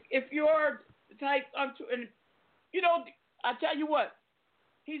 If you're type and I tell you what,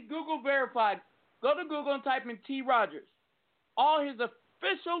 he's Google verified. Go to Google and type in T Rodgers. All his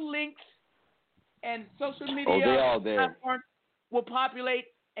official links and social media platforms will populate,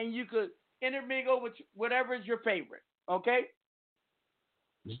 and you could intermingle with whatever is your favorite. Okay.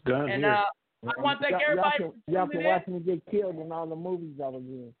 It's done and here. I want to thank everybody. Y'all can watch me get killed in all the movies I was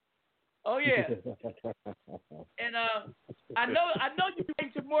in. Oh yeah. And I know you're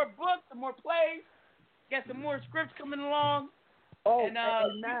writing some more books, some more plays, got some more scripts coming along. Oh, and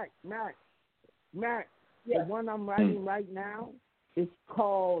Mac, yeah. The one I'm writing right now is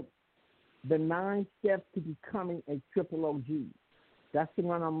called The 9 Steps to Becoming a Triple OG. That's the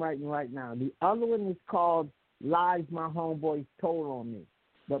one I'm writing right now. The other one is called Lies My Homeboys Told on Me.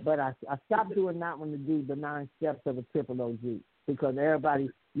 But I stopped doing that one to do the 9 Steps of a Triple OG because everybody,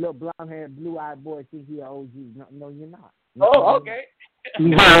 little blonde-haired, blue-eyed boy thinks you're an OG. No, you're not. Oh, okay.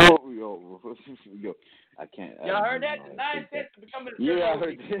 Yo, I can't. Y'all heard that? The 9 Steps to Becoming a Triple OG. Yeah, I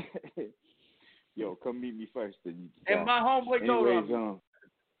heard that. Yo, come meet me first. Then and my homeboy told him.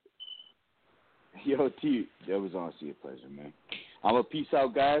 Yo, T, that was honestly a pleasure, man. I'm a peace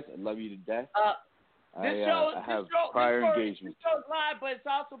out, guys. I love you to death. I have prior engagements. This show is live, but it's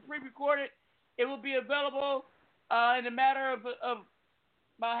also pre-recorded. It will be available in a matter of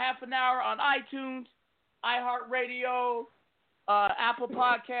about half an hour on iTunes, iHeartRadio, Apple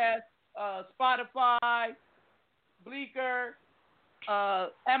Podcasts, Spotify, Bleaker,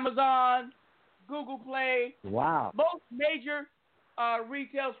 Amazon, Google Play. Wow. Most major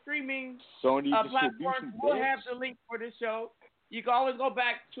retail streaming platforms will have the link for this show. You can always go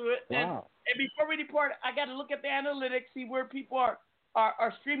back to it. Wow. And before we depart, I got to look at the analytics, see where people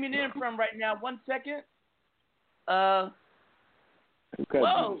are streaming in from right now. 1 second. Whoa.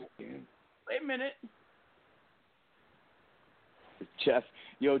 Wait a minute. Jeff,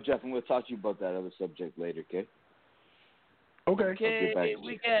 I'm going to talk to you about that other subject later, okay? Okay,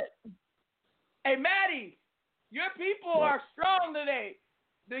 we get. Hey, Maddie, your people are strong today.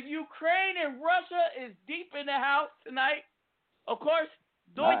 The Ukraine and Russia is deep in the house tonight. Of course,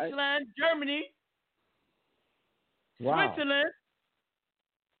 Deutschland, Germany, Switzerland.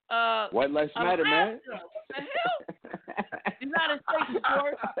 White Lives Matter, man. What the hell? United States, of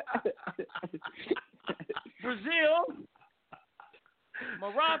course. Brazil,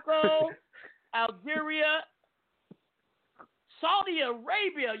 Morocco, Algeria, Saudi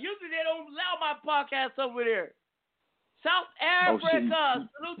Arabia. Usually they don't allow my podcast over there. South Africa.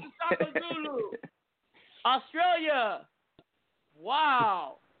 Salute to Saka Zulu. Australia.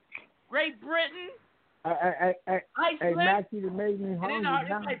 Wow. Great Britain. Iceland. Hey, Matthew, it made me hungry.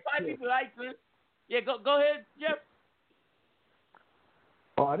 It's like 5 people in Iceland. Yeah, go ahead, Jeff.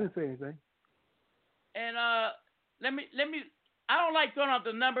 Oh, I didn't say anything. And let me. I don't like throwing out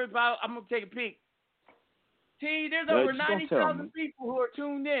the numbers, but I'm gonna take a peek. See, there's over 90,000 people who are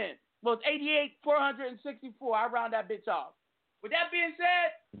tuned in. Well, it's 88,464. I round that bitch off. With that being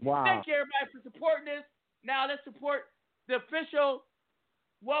said, thank you everybody for supporting this. Now let's support the official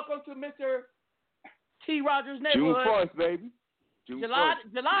welcome to Mr. T Rodgers neighborhood. June 4th, baby.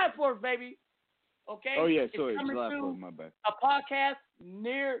 July 4th, baby. Okay? Oh, yeah, sorry. July 4th, my bad. A podcast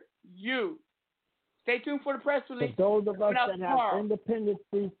near you. Stay tuned for the press release. For those of us that have independent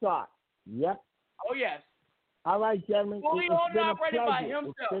free thought. Yep. Oh, yes. All right, gentlemen. Fully owned and operated by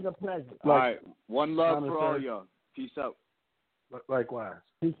himself. It's been a pleasure. All right. One love for all y'all. Peace out. Likewise.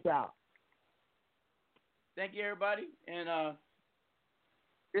 Peace out. Thank you, everybody. And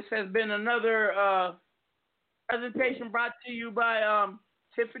this has been another presentation brought to you by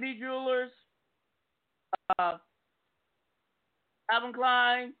Tiffany Jewelers, Calvin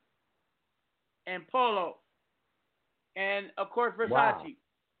Klein, and Polo. And, of course, Versace. Wow.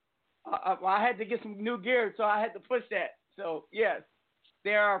 I had to get some new gear, so I had to push that. So, yes,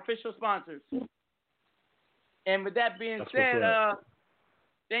 they are our official sponsors. And with that being said,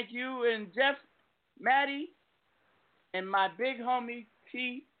 Thank you, and Jeff, Maddie, and my big homie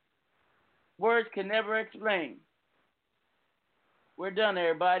T. Words can never explain. We're done,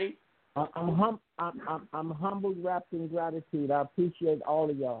 everybody. I'm humbled, wrapped in gratitude. I appreciate all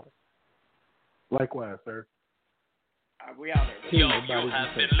of y'all. Likewise, sir. We out there. Yo, you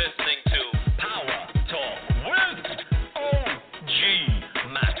have been listening to Power Talk with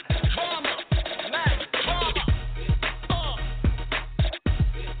OG Mac Drama.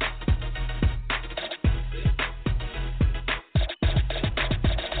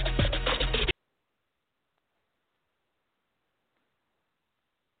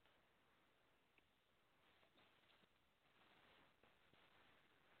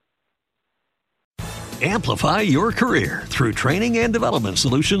 Amplify your career through training and development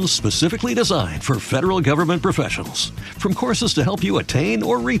solutions specifically designed for federal government professionals. From courses to help you attain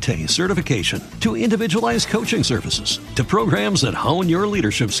or retain certification, to individualized coaching services, to programs that hone your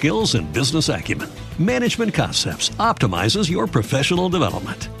leadership skills and business acumen, Management Concepts optimizes your professional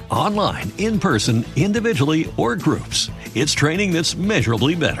development. Online, in person, individually, or groups, it's training that's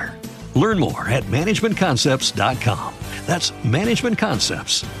measurably better. Learn more at managementconcepts.com. That's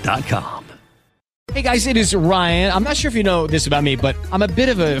managementconcepts.com. Hey guys, it is Ryan. I'm not sure if you know this about me, but I'm a bit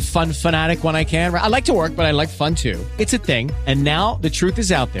of a fun fanatic when I can. I like to work, but I like fun too. It's a thing. And now the truth is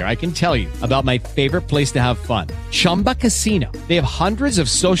out there. I can tell you about my favorite place to have fun. Chumba Casino. They have hundreds of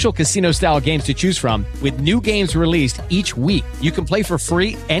social casino style games to choose from with new games released each week. You can play for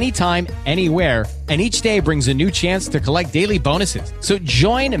free anytime, anywhere. And each day brings a new chance to collect daily bonuses. So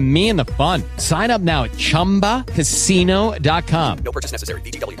join me in the fun. Sign up now at ChumbaCasino.com. No purchase necessary.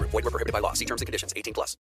 VGW. Void where prohibited by law. See terms and conditions. 18+.